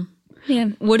awesome. Yeah.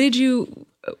 What did you,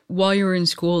 while you were in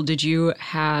school, did you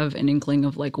have an inkling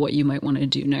of like what you might want to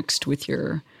do next with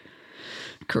your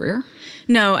career?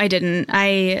 No, I didn't.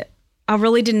 I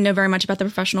really didn't know very much about the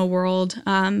professional world.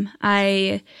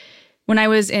 When when I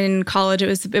was in college,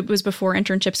 it was before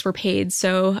internships were paid.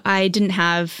 So I didn't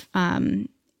have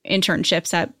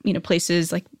internships at,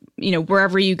 places like,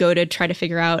 wherever you go to try to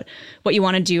figure out what you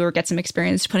want to do or get some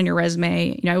experience to put in your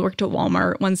resume. I worked at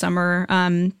Walmart one summer.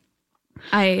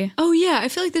 I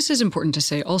feel like this is important to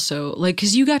say also, like,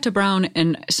 because you got to Brown,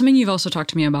 and something you've also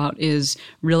talked to me about is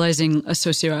realizing a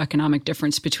socioeconomic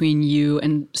difference between you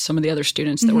and some of the other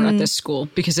students that were at this school,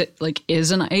 because it like is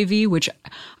an Ivy, which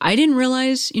I didn't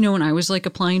realize, when I was like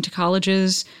applying to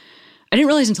colleges. I didn't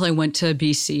realize until I went to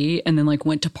BC and then like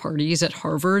went to parties at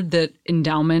Harvard that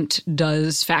endowment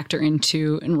does factor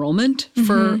into enrollment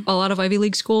for a lot of Ivy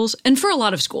League schools and for a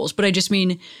lot of schools. But I just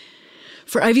mean,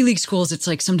 for Ivy League schools, it's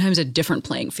like sometimes a different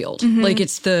playing field. Like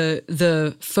it's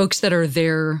the folks that are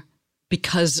there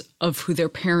because of who their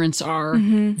parents are.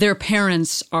 Their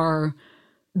parents are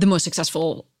the most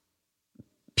successful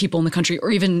people in the country or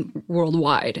even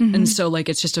worldwide. And so like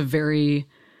it's just a very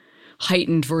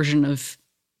heightened version of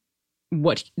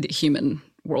what the human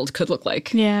world could look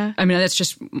like. Yeah. I mean, that's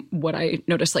just what I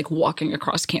noticed, like walking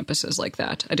across campuses like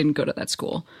that. I didn't go to that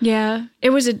school. Yeah.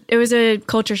 It was a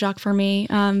culture shock for me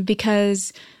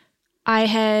because I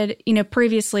had,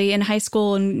 previously in high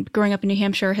school and growing up in New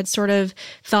Hampshire had sort of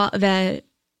thought that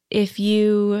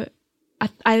I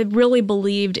really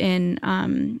believed in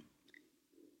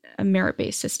a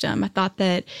merit-based system. I thought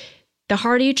that the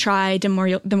harder you try, the more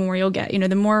you'll get,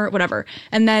 the more whatever.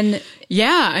 And then,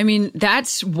 yeah, I mean,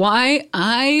 that's why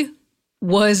I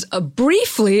was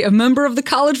briefly a member of the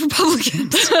College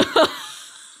Republicans when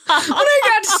I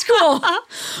got to school.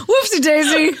 Whoopsie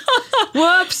daisy.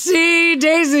 Whoopsie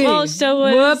daisy. Well, so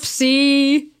was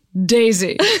whoopsie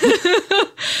daisy.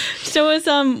 So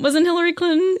wasn't Hillary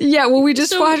Clinton? Yeah, well, we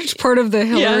just watched part of the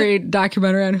Hillary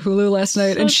documentary on Hulu last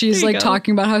night, and she's like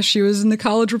talking about how she was in the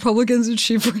College Republicans when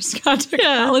she first got to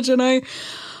college. And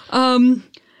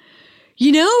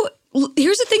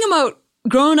here's the thing about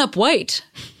growing up white.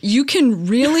 You can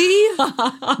really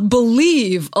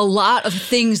believe a lot of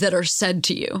things that are said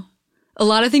to you. A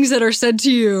lot of things that are said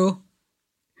to you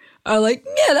are like,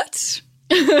 yeah, that's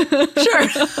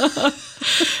sure.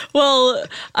 Well,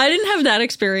 I didn't have that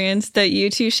experience that you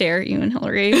two share, you and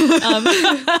Hillary.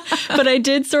 But I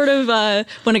did sort of,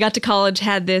 when I got to college,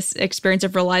 had this experience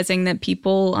of realizing that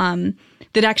people,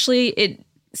 that actually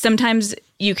sometimes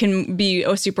you can be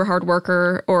a super hard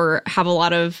worker or have a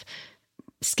lot of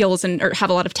skills or have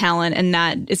a lot of talent, and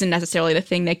that isn't necessarily the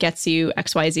thing that gets you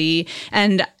XYZ.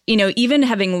 And, even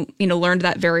having, learned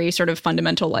that very sort of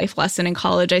fundamental life lesson in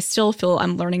college, I still feel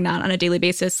I'm learning that on a daily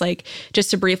basis. Like,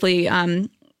 just to briefly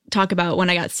talk about when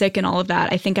I got sick and all of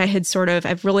that, I think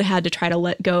I've really had to try to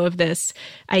let go of this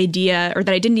idea, or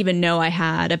that I didn't even know I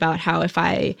had, about how if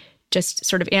I just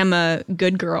sort of am a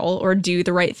good girl or do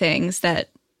the right things, that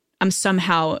I'm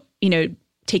somehow,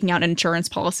 taking out an insurance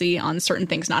policy on certain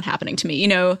things not happening to me,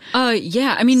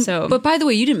 Yeah. I mean, but by the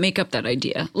way, you didn't make up that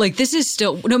idea. Like, this is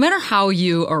still, no matter how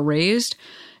you are raised,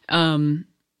 the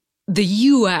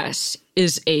U.S.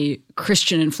 is a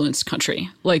Christian influenced country,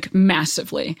 like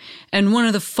massively. And one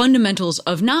of the fundamentals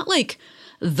of not like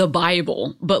the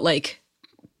Bible, but like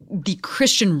the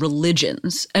Christian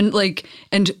religions and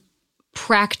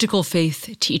practical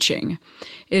faith teaching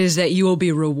is that you will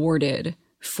be rewarded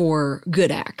for good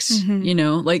acts,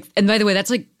 and by the way, that's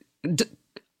like the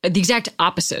exact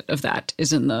opposite of that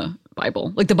is in the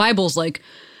Bible. Like the Bible's like,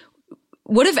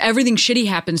 what if everything shitty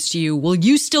happens to you? Will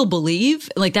you still believe?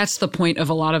 Like, that's the point of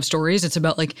a lot of stories. It's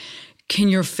about like, can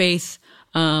your faith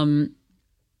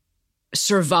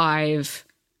survive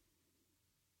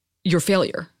your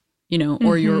failure,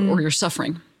 or your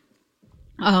suffering?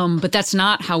 But that's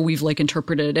not how we've like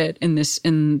interpreted it in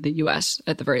the US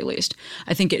at the very least.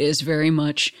 I think it is very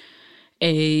much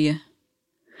I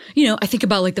think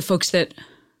about like the folks that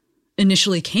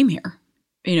initially came here,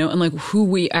 and like who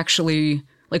we actually,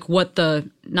 like what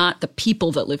not the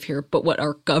people that live here, but what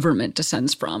our government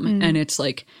descends from. And it's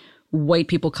like white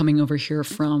people coming over here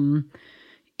from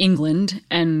England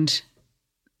and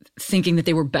thinking that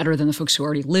they were better than the folks who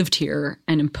already lived here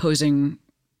and imposing,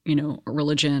 a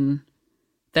religion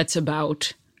that's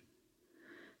about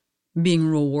being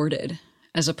rewarded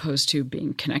as opposed to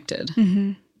being connected.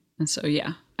 And so,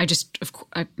 yeah,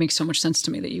 it makes so much sense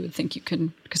to me that you would think you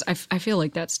can, because I feel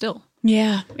like that still.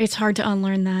 Yeah, it's hard to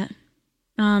unlearn that.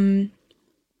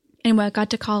 Anyway, I got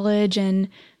to college and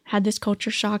had this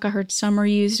culture shock. I heard summer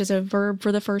used as a verb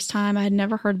for the first time. I had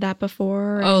never heard that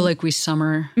before. Oh, like we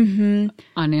summer on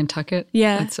Nantucket?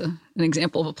 Yeah. That's an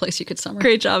example of a place you could summer.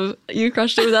 Great job. You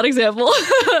crushed it with that example.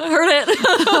 Heard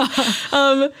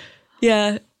it.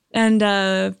 Yeah.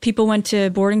 And people went to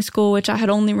boarding school, which I had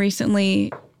only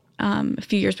recently a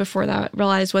few years before that,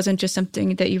 realized wasn't just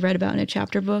something that you read about in a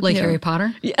chapter book. Like Harry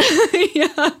Potter? Yeah.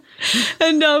 Yeah.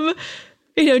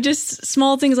 And, just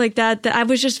small things like that I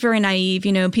was just very naive.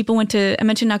 People I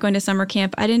mentioned not going to summer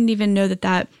camp. I didn't even know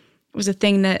that was a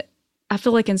thing that I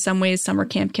feel like in some ways summer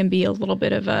camp can be a little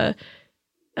bit of a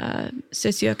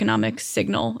socioeconomic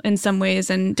signal in some ways.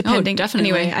 And depending, definitely.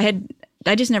 Anyway,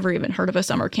 I just never even heard of a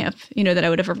summer camp, that I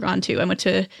would have ever gone to. I went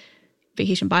to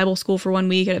vacation Bible school for 1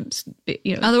 week.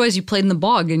 Otherwise, you played in the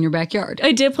bog in your backyard.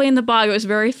 I did play in the bog. It was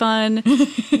very fun.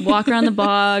 Walk around the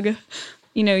bog.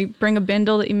 You bring a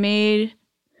bindle that you made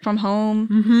from home.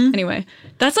 Mm-hmm. Anyway,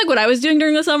 that's like what I was doing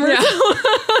during the summer. Yeah.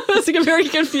 It was like very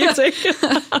confusing.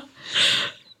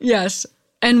 Yes.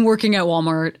 And working at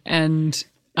Walmart. And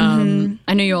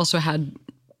I know you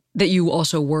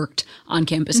also worked on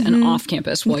campus and off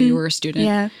campus while you were a student.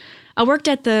 Yeah. I worked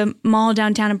at the mall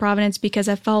downtown in Providence because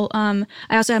I felt, I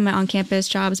also had my on-campus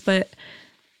jobs, but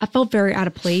I felt very out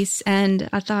of place. And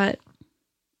I thought,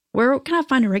 where can I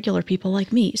find regular people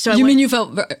like me? So you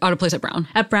felt out of place at Brown?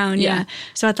 At Brown, yeah.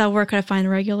 So I thought, where could I find the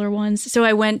regular ones? So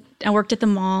I worked at the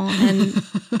mall, and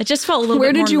it just felt a little bit more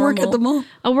Where did you normal. work at the mall?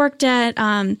 I worked at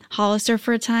Hollister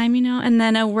for a time, and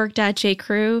then I worked at J.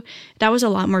 Crew. That was a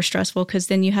lot more stressful because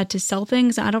then you had to sell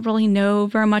things. I don't really know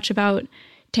very much about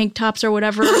tank tops or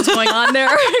whatever was going on there,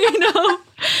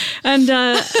 And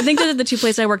I think that the two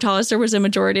places I worked, Hollister was a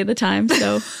majority of the time.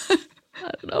 So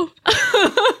I don't know.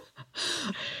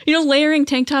 Layering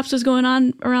tank tops was going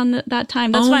on around that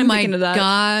time. That's why I'm thinking of that. Oh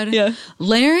my God. Yeah.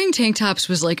 Layering tank tops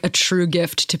was like a true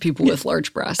gift to people with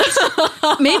large breasts.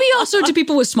 Maybe also to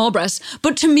people with small breasts.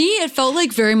 But to me, it felt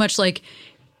like very much like,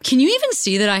 can you even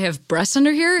see that I have breasts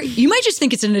under here? You might just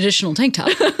think it's an additional tank top.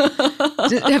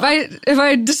 Have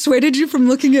I dissuaded you from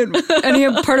looking at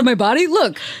any part of my body?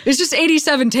 Look, there's just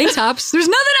 87 tank tops. There's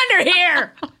nothing under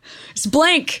here. It's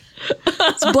blank.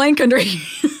 It's blank under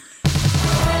here.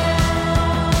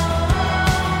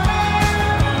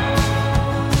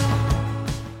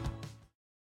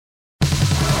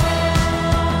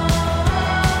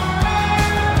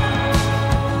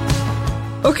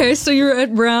 Okay, so you're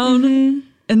at Brown,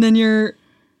 and then you're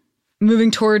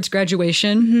moving towards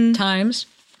graduation times.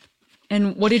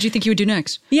 And what did you think you would do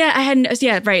next?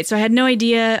 Right. So I had no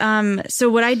idea. So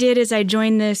what I did is I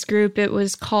joined this group. It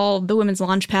was called the Women's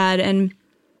Launchpad, and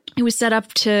it was set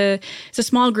up it's a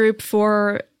small group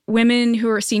for women who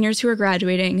are seniors who are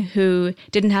graduating who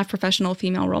didn't have professional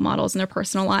female role models in their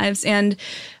personal lives. And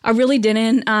I really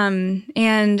didn't.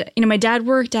 And my dad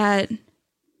worked at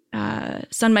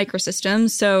Sun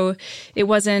Microsystems, so it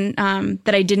wasn't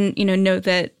that I didn't know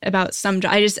that about some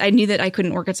job. I knew that I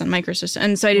couldn't work at Sun Microsystems,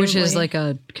 and so I didn't. Which is like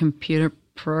a computer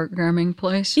programming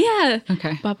place. Yeah.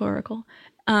 Okay. Bought by Oracle,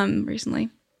 recently.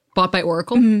 Bought by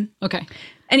Oracle. Mm-hmm. Okay.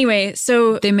 Anyway,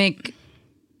 so they make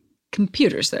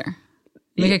computers there.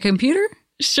 Make a computer?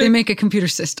 Sure. They make a computer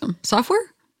system software.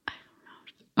 I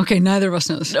don't know. Okay, neither of us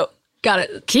knows. No, got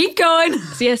it. Keep going.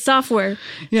 So yeah, software.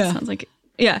 Yeah, sounds like it.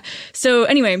 Yeah. So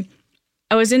anyway,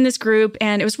 I was in this group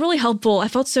and it was really helpful. I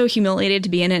felt so humiliated to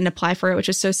be in it and apply for it, which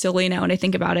is so silly now when I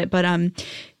think about it. But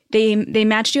they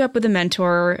matched you up with a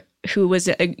mentor who was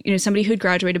somebody who'd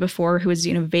graduated before, who was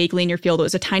vaguely in your field. It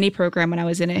was a tiny program when I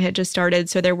was in it. It had just started,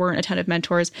 so there weren't a ton of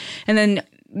mentors. And then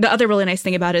the other really nice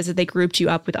thing about it is that they grouped you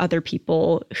up with other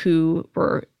people who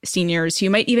were seniors who you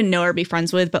might even know or be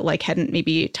friends with, but like hadn't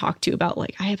maybe talked to about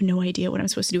I have no idea what I'm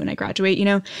supposed to do when I graduate.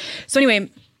 So anyway.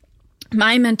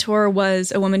 My mentor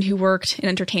was a woman who worked in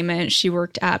entertainment. She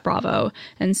worked at Bravo.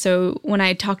 And so when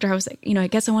I talked to her, I was like, I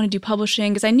guess I want to do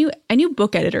publishing because I knew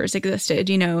book editors existed,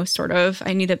 sort of.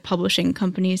 I knew that publishing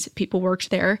companies, people worked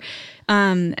there.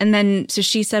 And then, so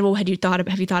she said, well, have you thought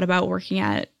about working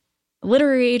at a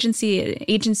literary agency? An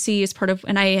agency is part of,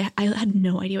 and I had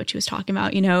no idea what she was talking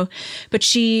about, but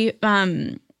she,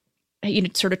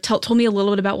 sort of told me a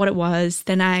little bit about what it was.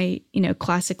 Then I,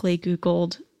 classically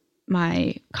Googled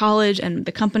my college and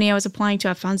the company I was applying to.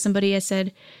 I found somebody. I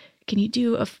said, can you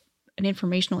do an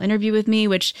informational interview with me?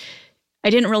 Which I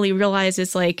didn't really realize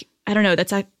is I don't know.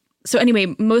 So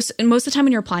anyway, most of the time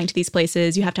when you're applying to these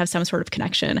places, you have to have some sort of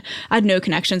connection. I had no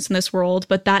connections in this world,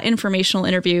 but that informational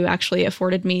interview actually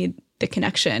afforded me the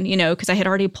connection, because I had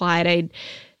already applied. I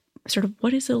sort of,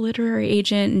 what is a literary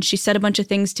agent? And she said a bunch of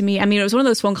things to me. I mean, it was one of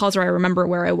those phone calls where I remember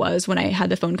where I was when I had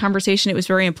the phone conversation. It was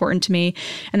very important to me.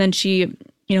 And then she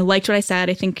liked what I said.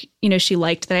 I think, she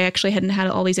liked that I actually hadn't had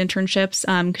all these internships.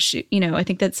 Cause she, I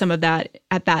think that some of that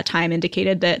at that time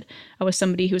indicated that I was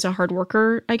somebody who was a hard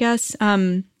worker, I guess.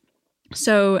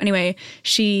 So anyway,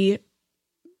 she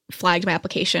flagged my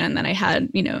application and then I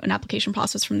had, an application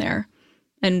process from there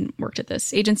and worked at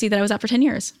this agency that I was at for 10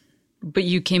 years. But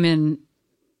you came in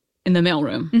in the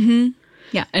mailroom. Mm-hmm.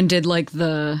 Yeah. And did like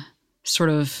the sort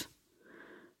of,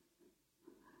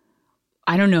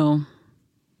 I don't know.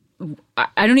 I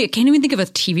can't even think of a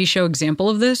TV show example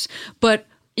of this, but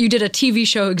you did a TV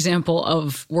show example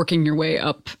of working your way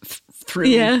up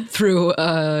through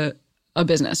a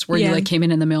business where you like came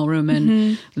in the mailroom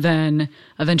and then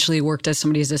eventually worked as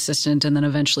somebody's assistant and then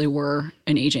eventually were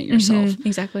an agent yourself.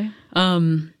 Exactly.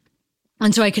 And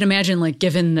so I can imagine, like,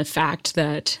 given the fact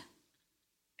that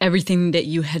everything that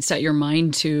you had set your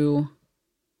mind to,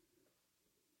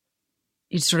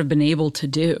 you'd sort of been able to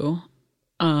do.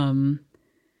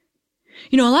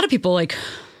 You know, a lot of people like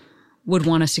would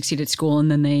want to succeed at school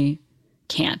and then they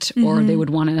can't, or they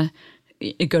would want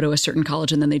to go to a certain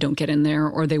college and then they don't get in there,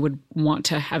 or they would want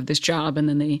to have this job and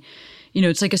then they, you know,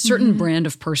 it's like a certain brand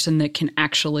of person that can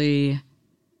actually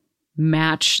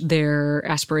match their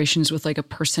aspirations with like a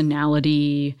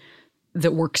personality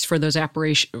that works for those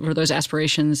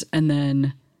aspirations, and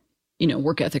then, you know,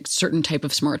 work ethic, certain type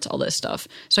of smarts, all this stuff.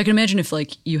 So I can imagine if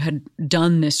like you had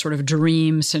done this sort of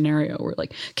dream scenario where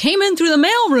like came in through the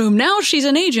mailroom, now she's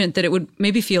an agent, that it would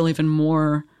maybe feel even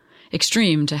more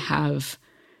extreme to have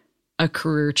a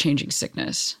career changing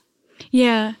sickness.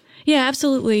 Yeah. Yeah,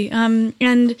 absolutely. And,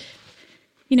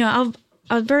 you know,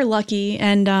 I was very lucky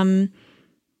and,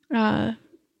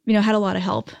 you know, had a lot of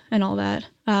help and all that.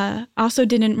 I also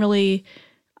didn't really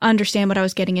understand what I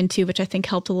was getting into, which I think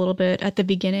helped a little bit at the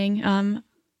beginning.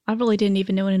 I really didn't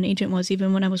even know what an agent was,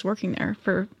 even when I was working there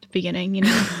for the beginning, you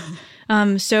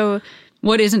know. So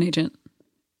what is an agent?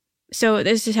 So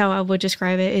this is how I would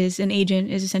describe it: is an agent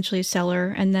is essentially a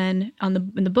seller, and then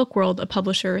in the book world, a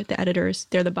publisher, the editors,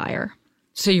 they're the buyer.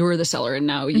 So you were the seller and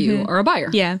now you are a buyer.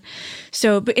 Yeah.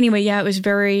 So, but anyway, yeah, it was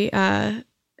very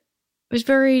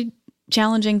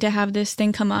challenging to have this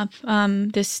thing come up,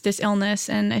 this illness.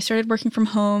 And I started working from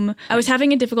home. I was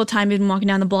having a difficult time even walking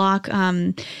down the block,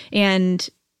 and,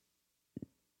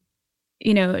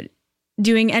 you know,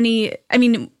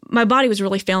 my body was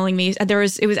really failing me.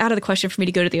 It was out of the question for me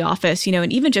to go to the office, you know,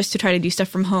 and even just to try to do stuff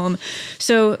from home.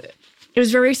 So it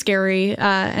was very scary.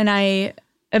 And I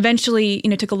eventually, you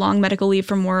know, took a long medical leave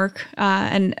from work.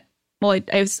 I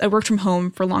worked from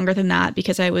home for longer than that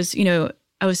because I was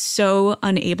so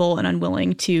unable and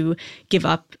unwilling to give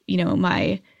up, you know,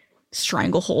 my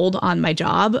stranglehold on my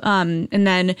job. And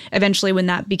then eventually when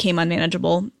that became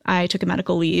unmanageable, I took a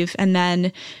medical leave. And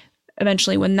then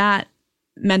eventually when that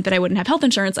meant that I wouldn't have health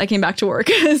insurance, I came back to work.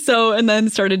 And then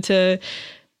started to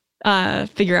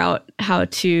figure out how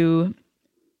to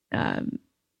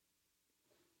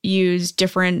use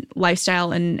different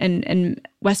lifestyle and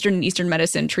Western and Eastern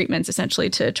medicine treatments essentially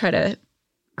to try to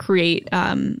create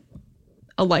a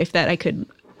life that I could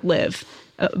live,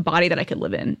 a body that I could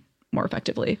live in more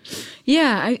effectively.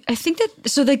 Yeah, I think that,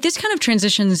 so like this kind of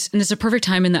transitions, and it's a perfect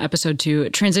time in the episode too,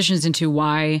 it transitions into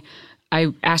why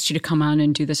I asked you to come on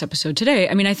and do this episode today.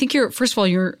 I mean, I think first of all,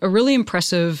 you're a really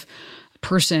impressive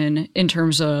person in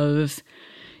terms of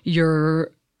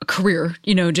your career,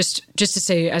 you know, just to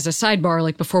say as a sidebar,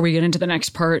 like before we get into the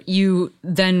next part, you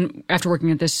then, after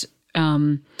working at this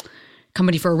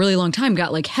company for a really long time,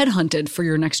 got like headhunted for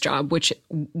your next job, which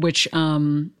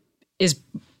is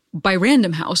by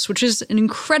Random House, which is an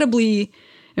incredibly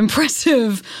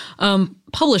impressive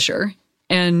publisher.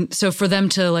 And so for them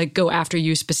to like go after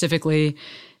you specifically,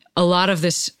 a lot of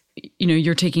this, you know,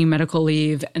 you're taking medical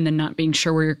leave and then not being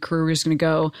sure where your career is going to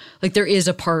go. Like there is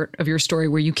a part of your story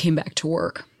where you came back to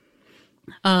work.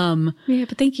 Yeah,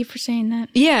 but thank you for saying that.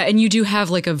 Yeah, and you do have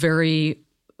like a very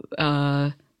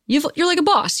you're like a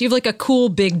boss. You have like a cool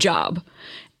big job,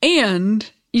 and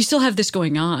you still have this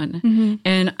going on. Mm-hmm.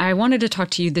 And I wanted to talk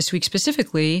to you this week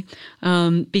specifically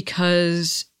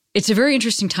because it's a very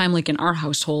interesting time, like in our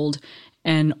household,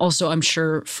 and also I'm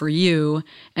sure for you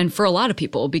and for a lot of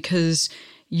people, because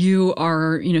you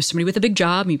are, you know, somebody with a big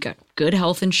job. You've got good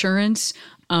health insurance.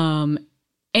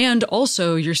 And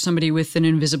also you're somebody with an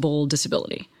invisible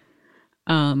disability,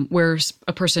 whereas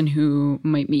a person who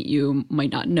might meet you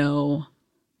might not know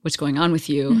what's going on with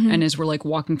you. Mm-hmm. And as we're like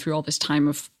walking through all this time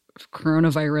of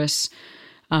coronavirus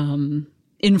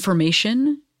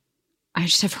information, I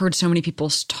just have heard so many people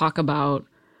talk about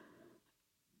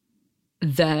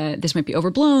that this might be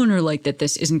overblown, or like that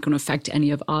this isn't going to affect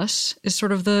any of us, is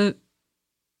sort of the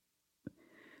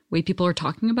way people are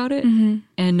talking about it. Mm-hmm.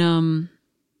 And,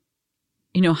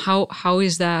 you know, how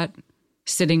is that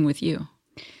sitting with you?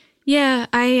 Yeah,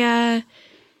 I,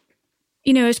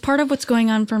 you know, as part of what's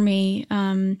going on for me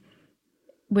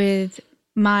with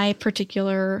my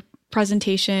particular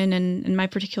presentation and my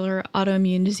particular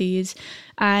autoimmune disease,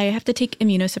 I have to take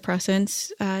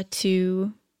immunosuppressants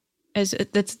to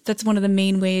that's one of the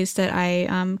main ways that I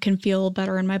can feel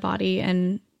better in my body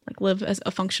and like live as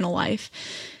a functional life.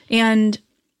 And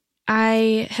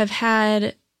I have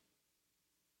had,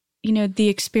 the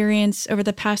experience over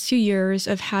the past few years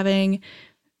of having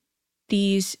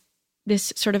this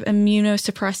sort of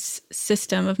immunosuppressed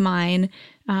system of mine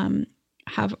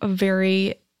have a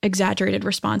very exaggerated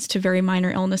response to very minor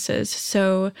illnesses.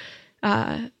 So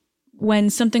when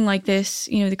something like this,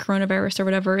 the coronavirus or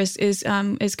whatever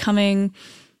is coming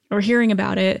or hearing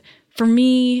about it, for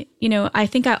me, I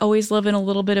think I always live in a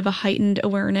little bit of a heightened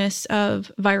awareness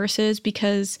of viruses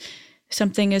because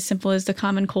something as simple as the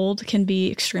common cold can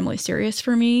be extremely serious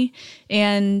for me.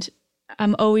 And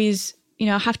I'm always,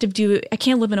 I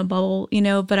can't live in a bubble,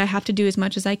 but I have to do as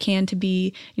much as I can to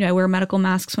be, I wear medical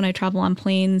masks when I travel on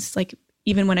planes, like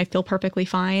even when I feel perfectly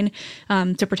fine,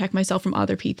 to protect myself from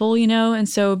other people, and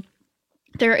so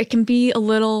it can be a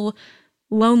little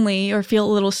lonely or feel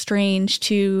a little strange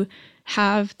to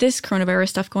have this coronavirus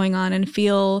stuff going on and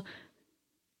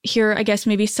hear, I guess,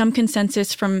 maybe some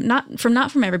consensus from not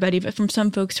from everybody, but from some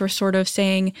folks who are sort of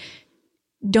saying,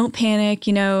 don't panic,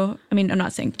 I mean, I'm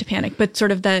not saying to panic, but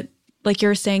sort of that, like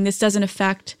you're saying, this doesn't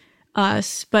affect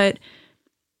us. But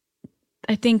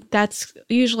I think that's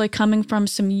usually coming from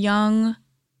some young,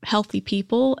 healthy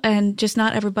people, and just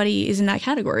not everybody is in that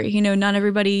category. Not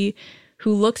everybody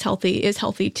who looks healthy is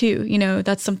healthy too.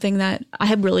 That's something that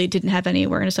I really didn't have any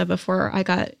awareness of before I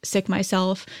got sick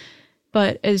myself,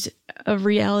 but as a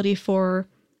reality for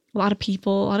a lot of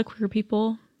people, a lot of queer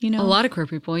people, A lot of queer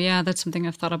people. Yeah, that's something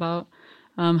I've thought about,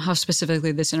 how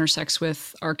specifically this intersects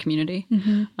with our community.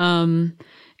 Mm-hmm.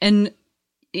 And,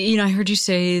 I heard you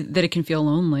say that it can feel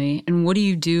lonely. And what do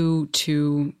you do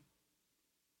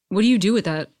with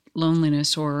that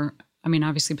loneliness? Or, I mean,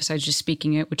 obviously besides just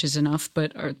speaking it, which is enough,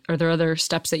 but are there other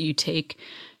steps that you take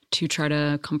to try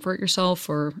to comfort yourself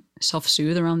or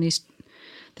self-soothe around this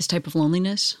type of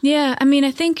loneliness? Yeah, I mean,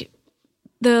 I think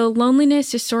the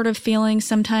loneliness is sort of feeling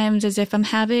sometimes as if I'm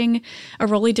having a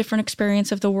really different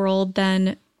experience of the world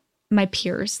than my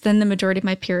peers, than the majority of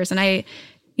my peers. And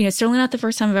it's certainly not the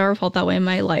first time I've ever felt that way in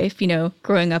my life,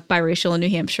 growing up biracial in New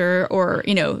Hampshire or,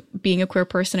 being a queer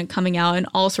person and coming out and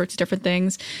all sorts of different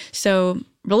things. So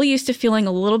really used to feeling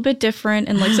a little bit different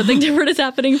and like something different is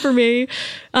happening for me.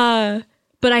 But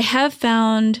I have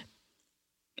found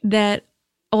that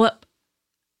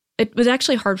it was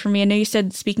actually hard for me. I know you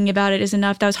said speaking about it is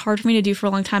enough. That was hard for me to do for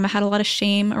a long time. I had a lot of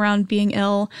shame around being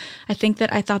ill. I think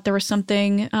that I thought there was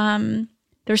something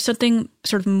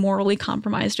sort of morally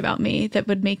compromised about me that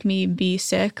would make me be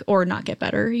sick or not get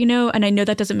better, And I know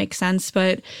that doesn't make sense,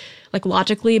 but like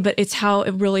logically, but it's how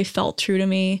it really felt true to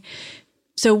me.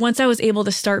 So once I was able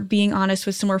to start being honest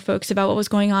with some more folks about what was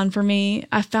going on for me,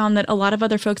 I found that a lot of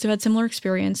other folks have had similar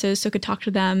experiences, so I could talk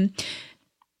to them.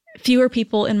 Fewer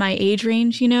people in my age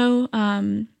range, but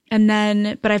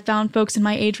I found folks in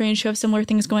my age range who have similar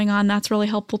things going on. That's really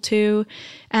helpful too.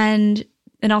 And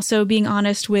also being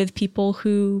honest with people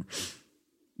who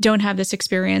don't have this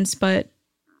experience, but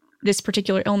this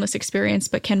particular illness experience,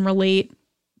 but can relate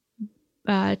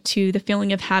to the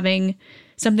feeling of having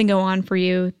something go on for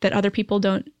you that other people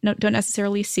don't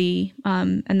necessarily see.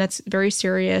 And that's very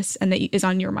serious and that is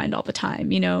on your mind all the time,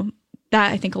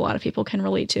 That I think a lot of people can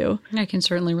relate to. I can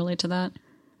certainly relate to that.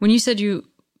 When you said you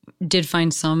did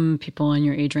find some people in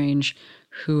your age range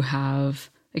who have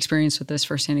experience with this,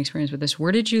 firsthand experience with this,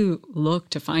 where did you look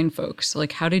to find folks?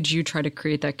 Like, how did you try to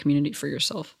create that community for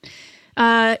yourself?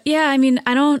 I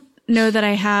don't know that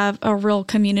I have a real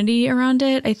community around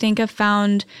it. I think I've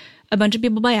found a bunch of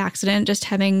people by accident, just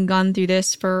having gone through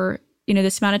this for,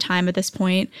 this amount of time at this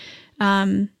point.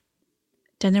 Then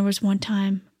there was one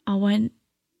time I went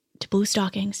to Blue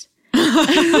Stockings.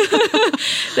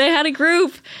 They had a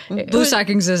group. Blue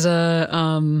Stockings is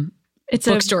it's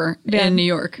a bookstore in New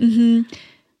York. Mm-hmm.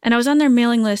 And I was on their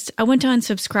mailing list. I went to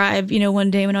unsubscribe,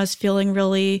 one day when I was feeling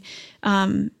really,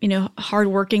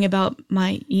 hardworking about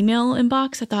my email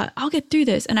inbox. I thought, I'll get through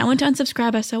this. And I went to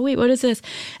unsubscribe. I said, wait, what is this?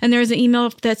 And there was an email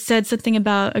that said something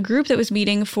about a group that was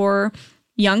meeting for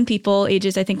young people,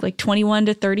 ages, I think like 21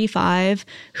 to 35,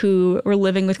 who were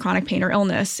living with chronic pain or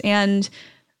illness. And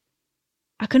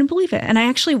I couldn't believe it. And I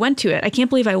actually went to it. I can't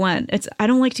believe I went. I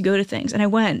don't like to go to things. And I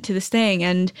went to this thing,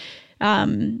 and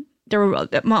there were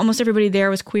almost everybody there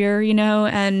was queer,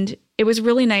 and it was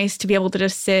really nice to be able to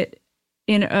just sit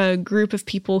in a group of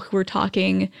people who were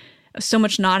talking, so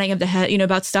much nodding of the head,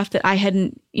 about stuff that I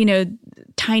hadn't,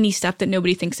 tiny stuff that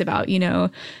nobody thinks about,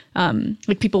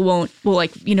 like people will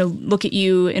look at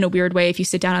you in a weird way if you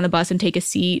sit down on the bus and take a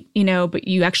seat, but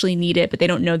you actually need it, but they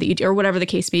don't know that you do, or whatever the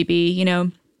case may be,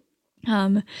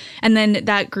 And then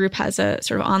that group has a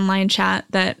sort of online chat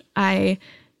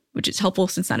which is helpful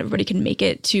since not everybody can make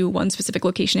it to one specific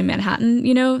location in Manhattan,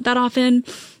 that often.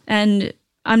 And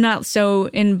I'm not so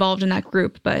involved in that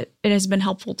group, but it has been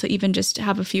helpful to even just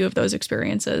have a few of those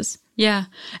experiences. Yeah.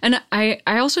 And I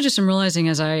also just am realizing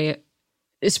as I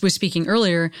was speaking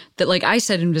earlier that like I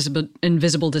said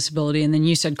invisible disability and then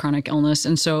you said chronic illness.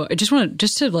 And so I just want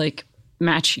to like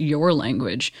match your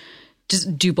language.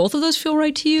 Do both of those feel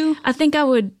right to you? I think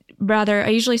I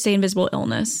usually say invisible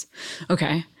illness.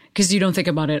 Okay. Because you don't think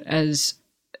about it as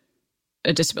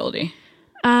a disability.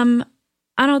 I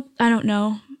don't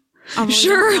know. I really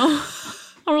sure. Don't know.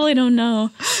 I really don't know.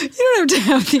 You don't have to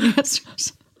have the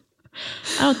answers.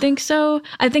 I don't think so.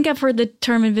 I think I've heard the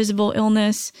term invisible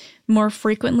illness more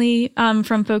frequently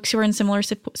from folks who are in similar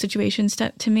situations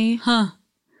to me. Huh.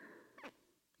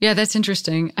 Yeah, that's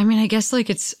interesting. I mean, I guess like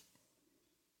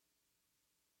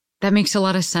that makes a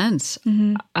lot of sense.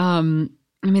 Mm-hmm. I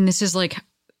mean, this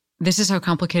is how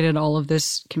complicated all of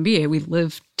this can be. We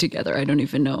live together. I don't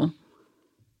even know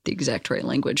the exact right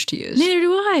language to use. Neither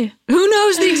do I. Who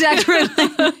knows the exact right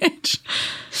language?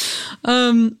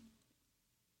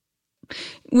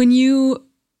 When you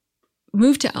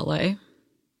moved to LA,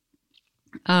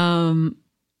 I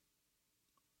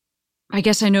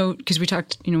guess I know because we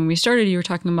talked, when we started, you were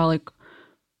talking about like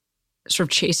sort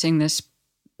of chasing this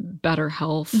better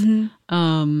health.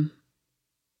 Mm-hmm.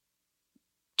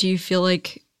 Do you feel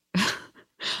like,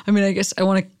 I mean, I guess I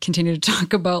want to continue to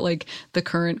talk about like the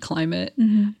current climate.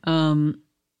 Mm-hmm.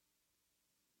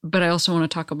 But I also want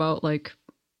to talk about like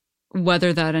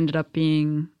whether that ended up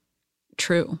being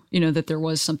true, that there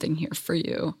was something here for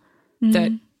you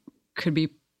that could be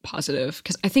positive.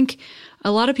 Because I think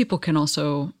a lot of people can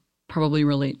also probably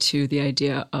relate to the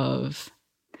idea of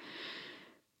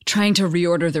trying to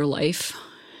reorder their life.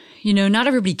 Not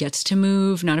everybody gets to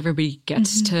move. Not everybody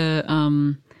gets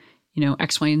to,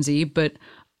 X, Y, and Z. But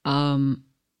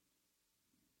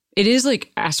it is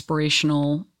like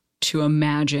aspirational to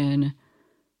imagine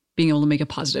being able to make a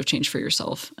positive change for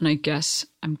yourself. And I guess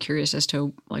I'm curious as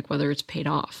to like whether it's paid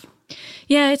off.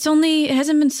 Yeah, it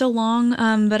hasn't been so long.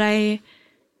 But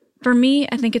for me,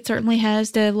 I think it certainly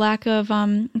has. The lack of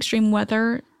extreme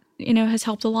weather, has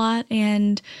helped a lot.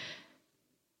 And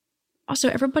also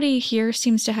everybody here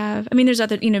seems to have, there's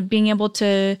other, being able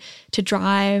to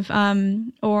drive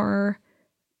or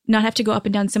not have to go up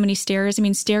and down so many stairs.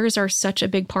 Stairs are such a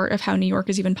big part of how New York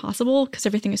is even possible because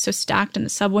everything is so stacked in the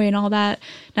subway and all that.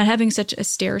 Not having such a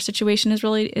stair situation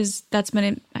that's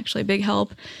been actually a big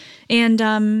help.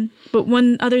 And, but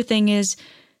one other thing is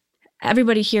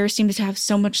everybody here seems to have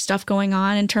so much stuff going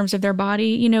on in terms of their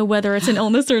body, whether it's an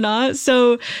illness or not.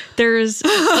 So there's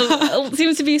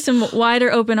seems to be some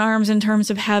wider open arms in terms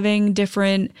of having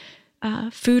different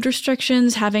food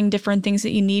restrictions, having different things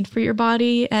that you need for your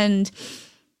body. And,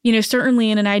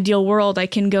 certainly in an ideal world, I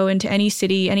can go into any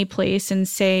city, any place and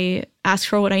ask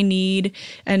for what I need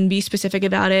and be specific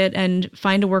about it and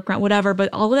find a workaround, whatever. But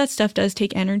all of that stuff does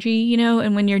take energy,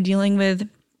 and when you're dealing with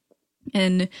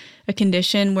in a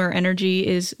condition where energy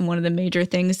is one of the major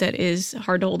things that is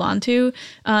hard to hold on to,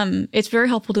 it's very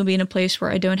helpful to be in a place where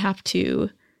I can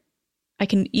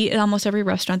eat at almost every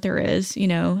restaurant there is,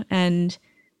 and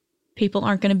people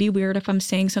aren't going to be weird if I'm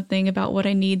saying something about what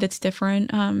I need that's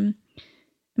different.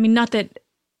 Not that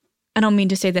I don't mean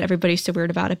to say that everybody's so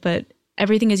weird about it, but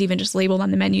everything is even just labeled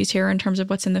on the menus here in terms of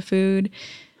what's in the food.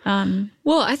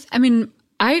 Well,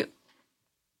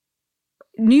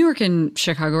 New York and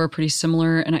Chicago are pretty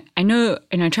similar. And I know,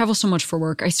 and I travel so much for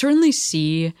work, I certainly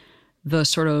see the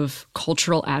sort of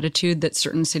cultural attitude that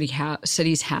certain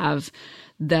cities have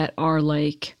that are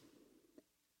like,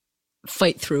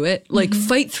 fight through it. Like,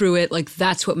 fight through it. Like,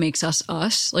 that's what makes us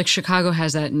us. Like, Chicago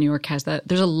has that. New York has that.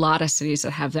 There's a lot of cities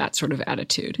that have that sort of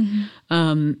attitude.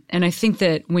 And I think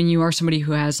that when you are somebody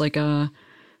who has like a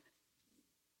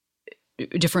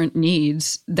different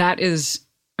needs, that is,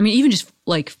 even just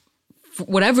like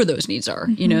whatever those needs are,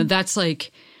 that's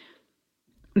like,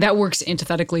 that works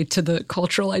antithetically to the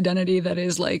cultural identity that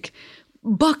is like,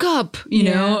 buck up, you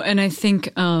know? And I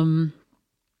think,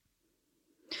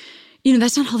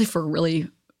 that's not healthy for really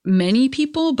many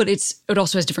people, but it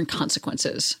also has different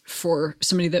consequences for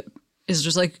somebody that is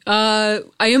just like, I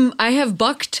have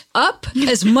bucked up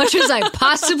as much as I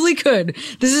possibly could.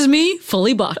 This is me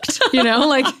fully bucked, and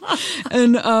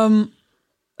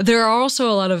there are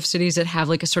also a lot of cities that have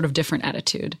like a sort of different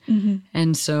attitude.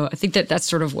 And so I think that that's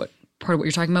sort of part of what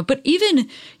you're talking about. But even,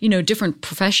 different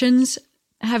professions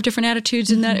have different attitudes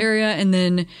in that area. And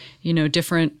then,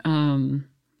 different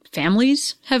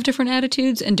families have different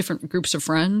attitudes and different groups of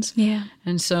friends. Yeah.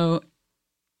 And so,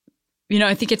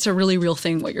 I think it's a really real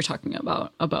thing what you're talking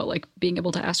about like being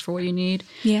able to ask for what you need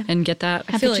and get that.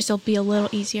 I Have feel it just be a little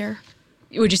easier.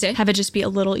 Would you say? Have it just be a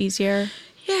little easier.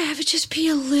 Yeah, have it just be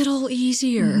a little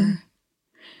easier.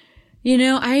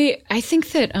 I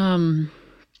think that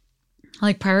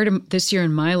like prior to this year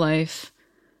in my life,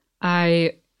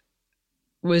 I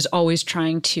was always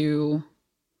trying to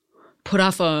put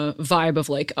off a vibe of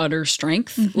like utter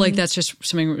strength. Like that's just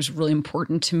something that was really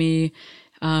important to me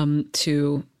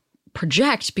to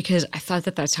project, because I thought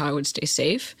that that's how I would stay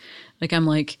safe. Like I'm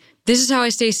like, this is how I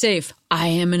stay safe. I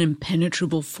am an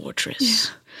impenetrable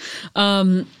fortress.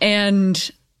 Yeah.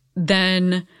 And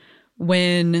then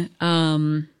when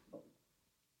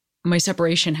my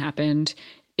separation happened,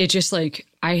 it just like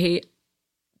I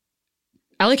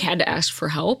like had to ask for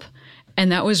help,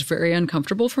 and that was very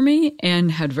uncomfortable for me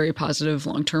and had very positive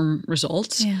long-term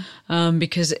results.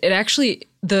 Because it actually,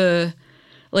 the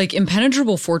like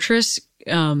impenetrable fortress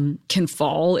can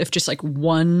fall if just like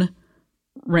one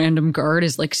random guard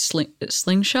is like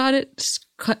slingshot it,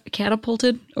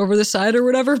 catapulted over the side or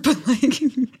whatever. But like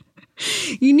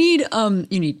you need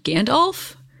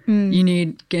Gandalf. You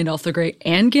need Gandalf the Great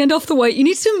and Gandalf the White. You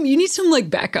need some like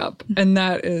backup, and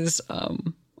that is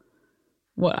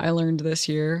what I learned this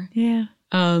year. Yeah.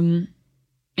 And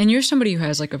you're somebody who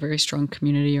has like a very strong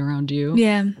community around you.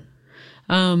 Yeah.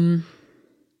 Do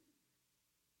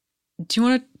you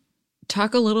want to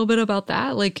talk a little bit about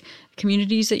that? Like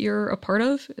communities that you're a part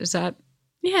of? Is that?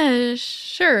 Yeah,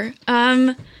 sure.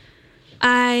 I'm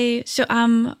a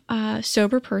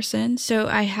sober person, so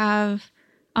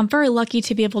I'm very lucky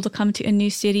to be able to come to a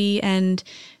new city, and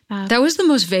that was the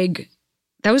most vague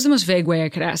way I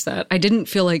could ask that. I didn't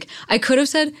feel like I could have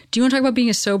said, do you want to talk about being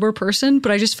a sober person?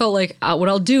 But I just felt like what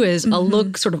I'll do is I'll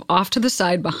look sort of off to the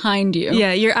side behind you.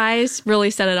 Yeah, your eyes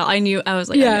really said it all. I was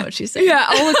like, I know what she's saying. Yeah,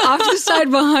 I'll look off to the side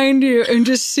behind you and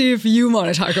just see if you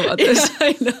want to talk about this. Yeah,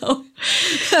 I know.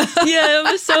 Yeah,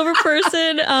 I'm a sober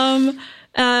person.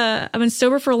 I've been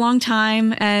sober for a long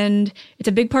time, and it's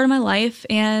a big part of my life.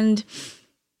 And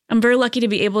I'm very lucky to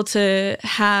be able to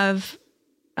have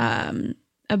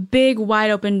a big,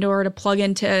 wide open door to plug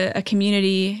into a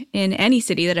community in any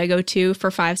city that I go to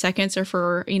for 5 seconds or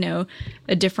for,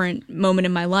 a different moment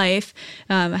in my life.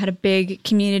 I had a big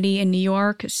community in New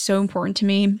York. It's so important to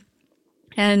me.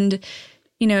 And,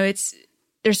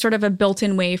 there's sort of a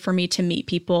built-in way for me to meet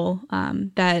people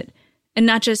and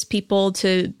not just people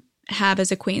to have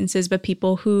as acquaintances, but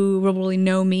people who will really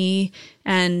know me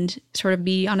and sort of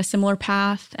be on a similar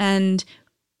path, and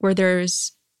where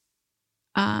there's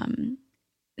an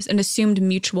assumed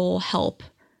mutual help,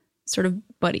 sort of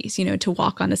buddies, to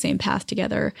walk on the same path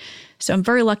together. So I'm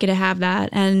very lucky to have that.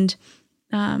 And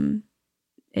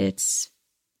it's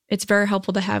very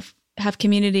helpful to have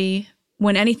community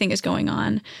when anything is going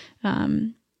on.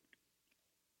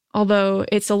 Although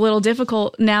it's a little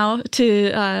difficult now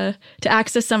to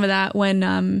access some of that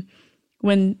when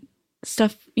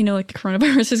stuff, like the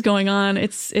coronavirus is going on.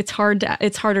 It's harder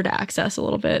to access a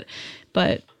little bit,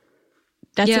 but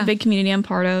that's a big community I'm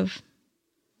part of.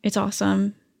 It's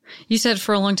awesome. You said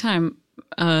for a long time.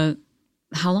 How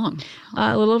long?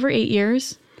 A little over 8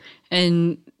 years.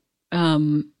 And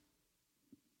that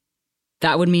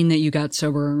would mean that you got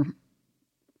sober.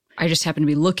 I just happen to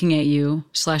be looking at you,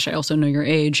 / I also know your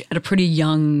age, at a pretty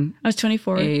young I was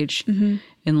 24 age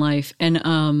in life.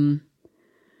 And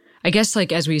I guess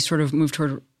like as we sort of move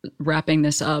toward wrapping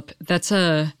this up, that's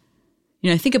I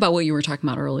think about what you were talking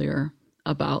about earlier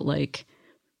about like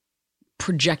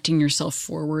projecting yourself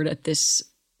forward at this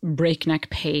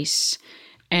breakneck pace.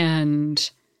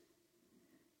 And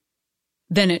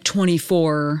then at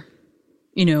 24,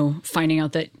 finding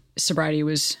out that sobriety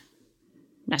was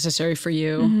necessary for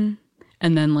you.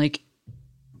 And then like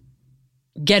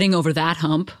getting over that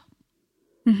hump.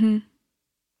 And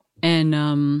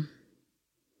I'm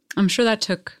sure that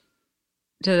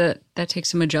takes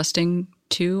some adjusting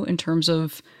too, in terms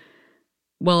of,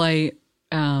 well,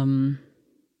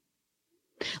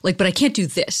 but I can't do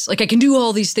this. Like I can do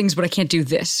all these things, but I can't do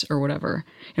this or whatever.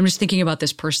 I'm just thinking about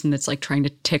this person that's like trying to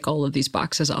tick all of these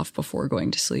boxes off before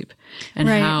going to sleep, and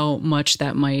how much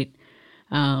that might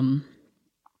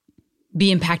be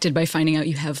impacted by finding out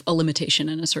you have a limitation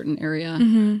in a certain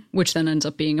area, which then ends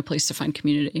up being a place to find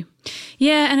community.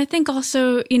 Yeah. And I think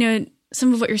also,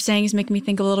 some of what you're saying is making me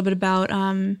think a little bit about,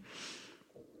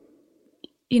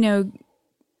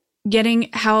 getting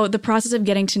how the process of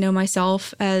getting to know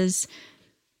myself as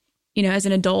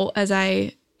an adult, as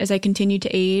I continue to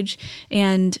age,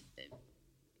 and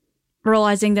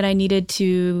realizing that I needed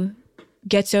to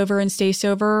get sober and stay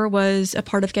sober was a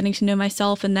part of getting to know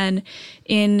myself. And then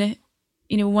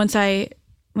once I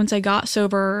once I got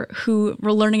sober, who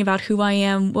we're learning about who I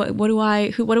am, what do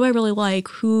I really like,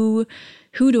 who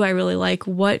do I really like,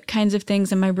 what kinds of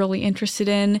things am I really interested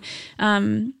in?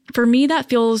 For me, that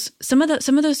feels some of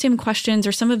those same questions,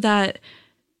 or some of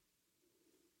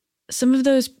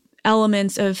those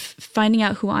elements of finding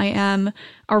out who I am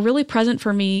are really present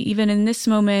for me, even in this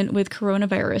moment with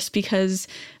coronavirus, because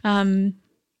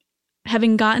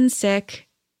having gotten sick,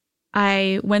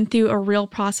 I went through a real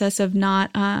process of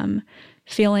not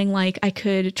feeling like I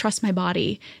could trust my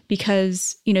body,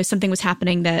 because, something was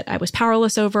happening that I was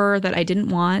powerless over, that I didn't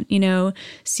want,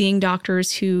 seeing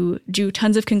doctors who drew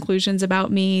tons of conclusions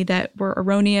about me that were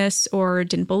erroneous or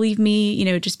didn't believe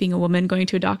me. Just being a woman going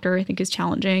to a doctor, I think, is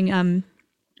challenging.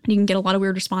 You can get a lot of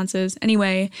weird responses.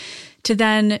 Anyway, to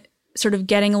then sort of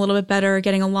getting a little bit better,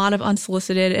 getting a lot of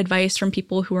unsolicited advice from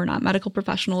people who are not medical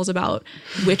professionals about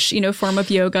which, form of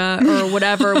yoga or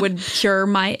whatever would cure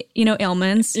my,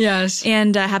 ailments. Yes.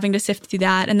 And having to sift through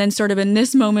that. And then sort of in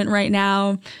this moment right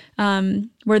now,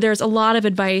 where there's a lot of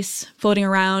advice floating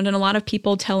around and a lot of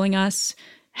people telling us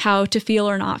how to feel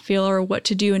or not feel, or what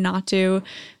to do and not do,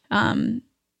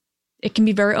 it can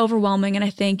be very overwhelming. And I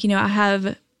think,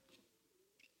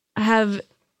 I have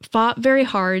fought very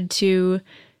hard to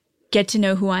get to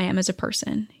know who I am as a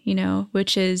person,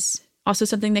 which is also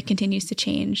something that continues to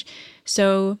change.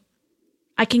 So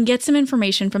I can get some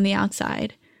information from the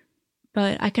outside,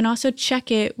 but I can also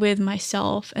check it with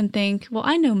myself and think, well,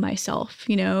 I know myself,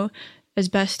 as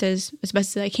best as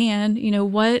I can.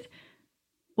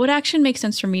 What action makes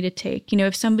sense for me to take?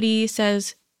 If somebody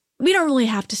says, we don't really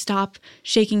have to stop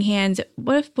shaking hands,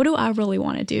 what do I really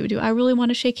want to do? Do I really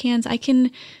want to shake hands? I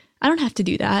don't have to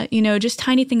do that, just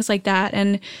tiny things like that.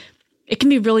 And it can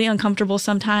be really uncomfortable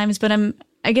sometimes, but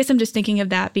I guess I'm just thinking of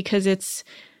that because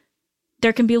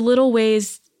there can be little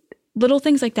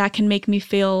things like that can make me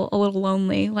feel a little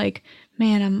lonely. Like,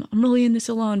 man, I'm really in this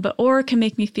alone, or it can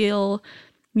make me feel,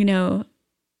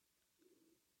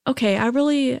 okay, I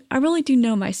really do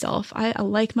know myself. I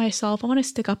like myself. I want to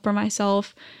stick up for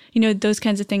myself, those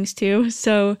kinds of things too.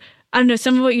 So I don't know,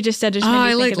 some of what you just said just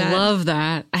made me think of that. I love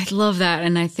that. I love that.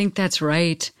 And I think that's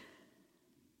right.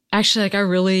 Actually, I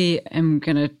really am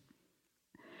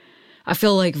I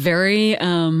feel like very,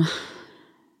 I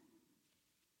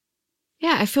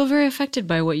feel very affected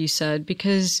by what you said,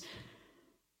 because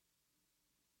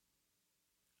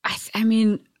I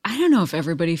mean, I don't know if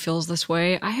everybody feels this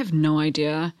way. I have no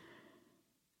idea.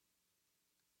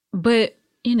 But,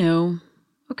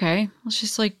 okay, let's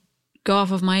just go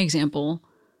off of my example.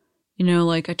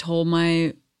 I told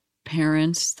my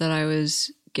parents that I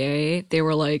was gay. They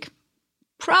were like,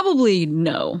 probably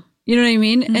no. You know what I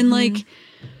mean? Mm-hmm. And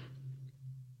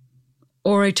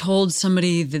or I told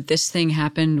somebody that this thing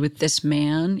happened with this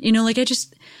man.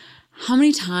 How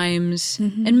many times,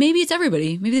 mm-hmm. and maybe it's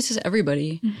everybody. Maybe this is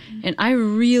everybody. Mm-hmm. And I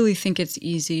really think it's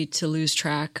easy to lose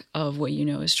track of what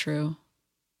is true.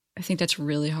 I think that's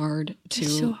really hard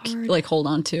to hold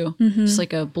on to. Mm-hmm. It's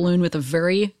like a balloon with a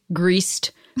very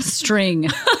greased string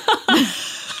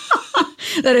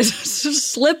that is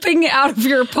slipping out of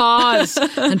your paws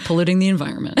and polluting the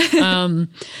environment.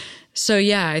 So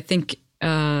yeah, I think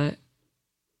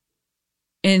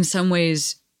in some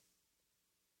ways,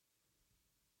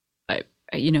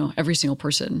 every single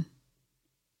person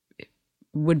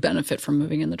would benefit from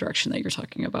moving in the direction that you're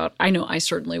talking about. I know I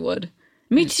certainly would.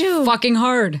 Me too. It's fucking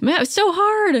hard. Man, it's so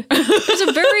hard.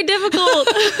 It's very difficult.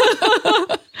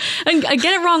 I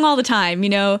get it wrong all the time,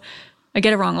 I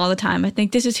get it wrong all the time. I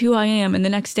think this is who I am. And the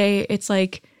next day it's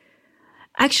like,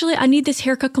 actually, I need this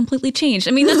haircut completely changed.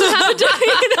 I mean, that's what happened to me,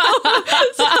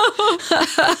 So,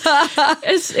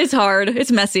 it's hard.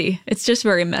 It's messy. It's just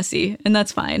very messy. And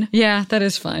that's fine. Yeah, that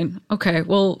is fine. Okay,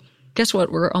 well, guess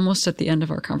what? We're almost at the end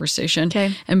of our conversation.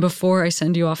 Okay. And before I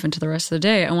send you off into the rest of the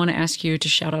day, I want to ask you to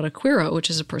shout out a queero, which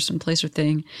is a person, place, or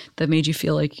thing that made you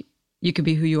feel like you could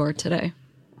be who you are today.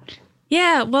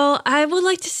 Yeah, well, I would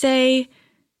like to say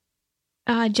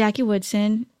Jackie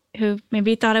Woodson, who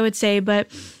maybe thought I would say, but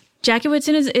Jackie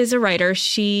Woodson is a writer.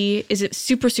 She is a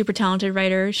super, super talented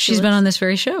writer. She's been on this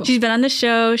very show. She's been on the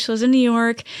show. She lives in New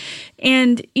York.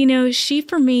 And, she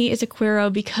for me is a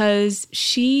queero because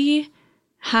she's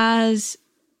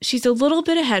a little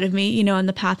bit ahead of me, on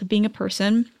the path of being a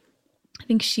person. I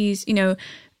think she's, 2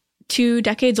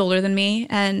 decades older than me.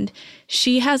 And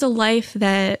she has a life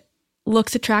that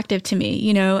looks attractive to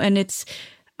me, and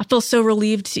I feel so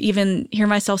relieved to even hear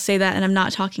myself say that. And I'm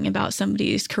not talking about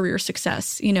somebody's career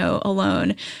success,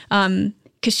 alone.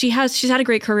 Because she's had a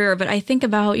great career, but I think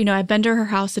about, I've been to her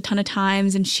house a ton of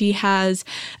times, and she has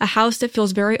a house that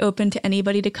feels very open to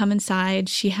anybody to come inside.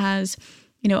 She has,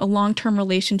 a long-term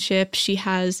relationship. She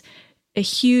has a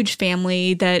huge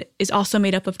family that is also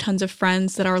made up of tons of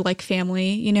friends that are like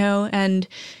family, you know, and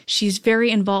she's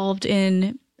very involved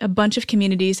in a bunch of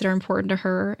communities that are important to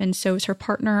her. And so is her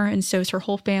partner, and so is her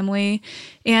whole family.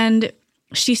 And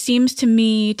she seems to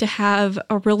me to have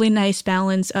a really nice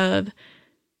balance of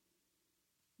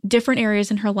different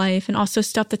areas in her life and also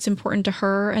stuff that's important to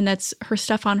her, and that's her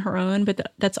stuff on her own,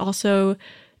 but that's also,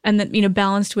 and then, you know,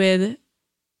 balanced with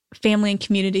family and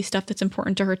community stuff that's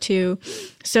important to her too.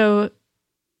 So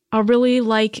I really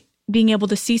like being able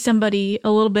to see somebody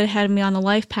a little bit ahead of me on the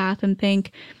life path and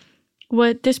think,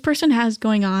 what this person has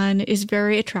going on is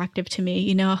very attractive to me.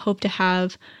 You know, I hope to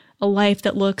have a life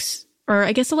that looks, or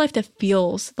I guess a life that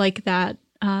feels like that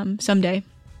someday.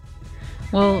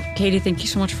 Well, Katie, thank you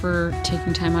so much for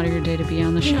taking time out of your day to be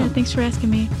on the show. Yeah, thanks for asking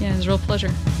me. Yeah, it was a real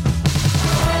pleasure.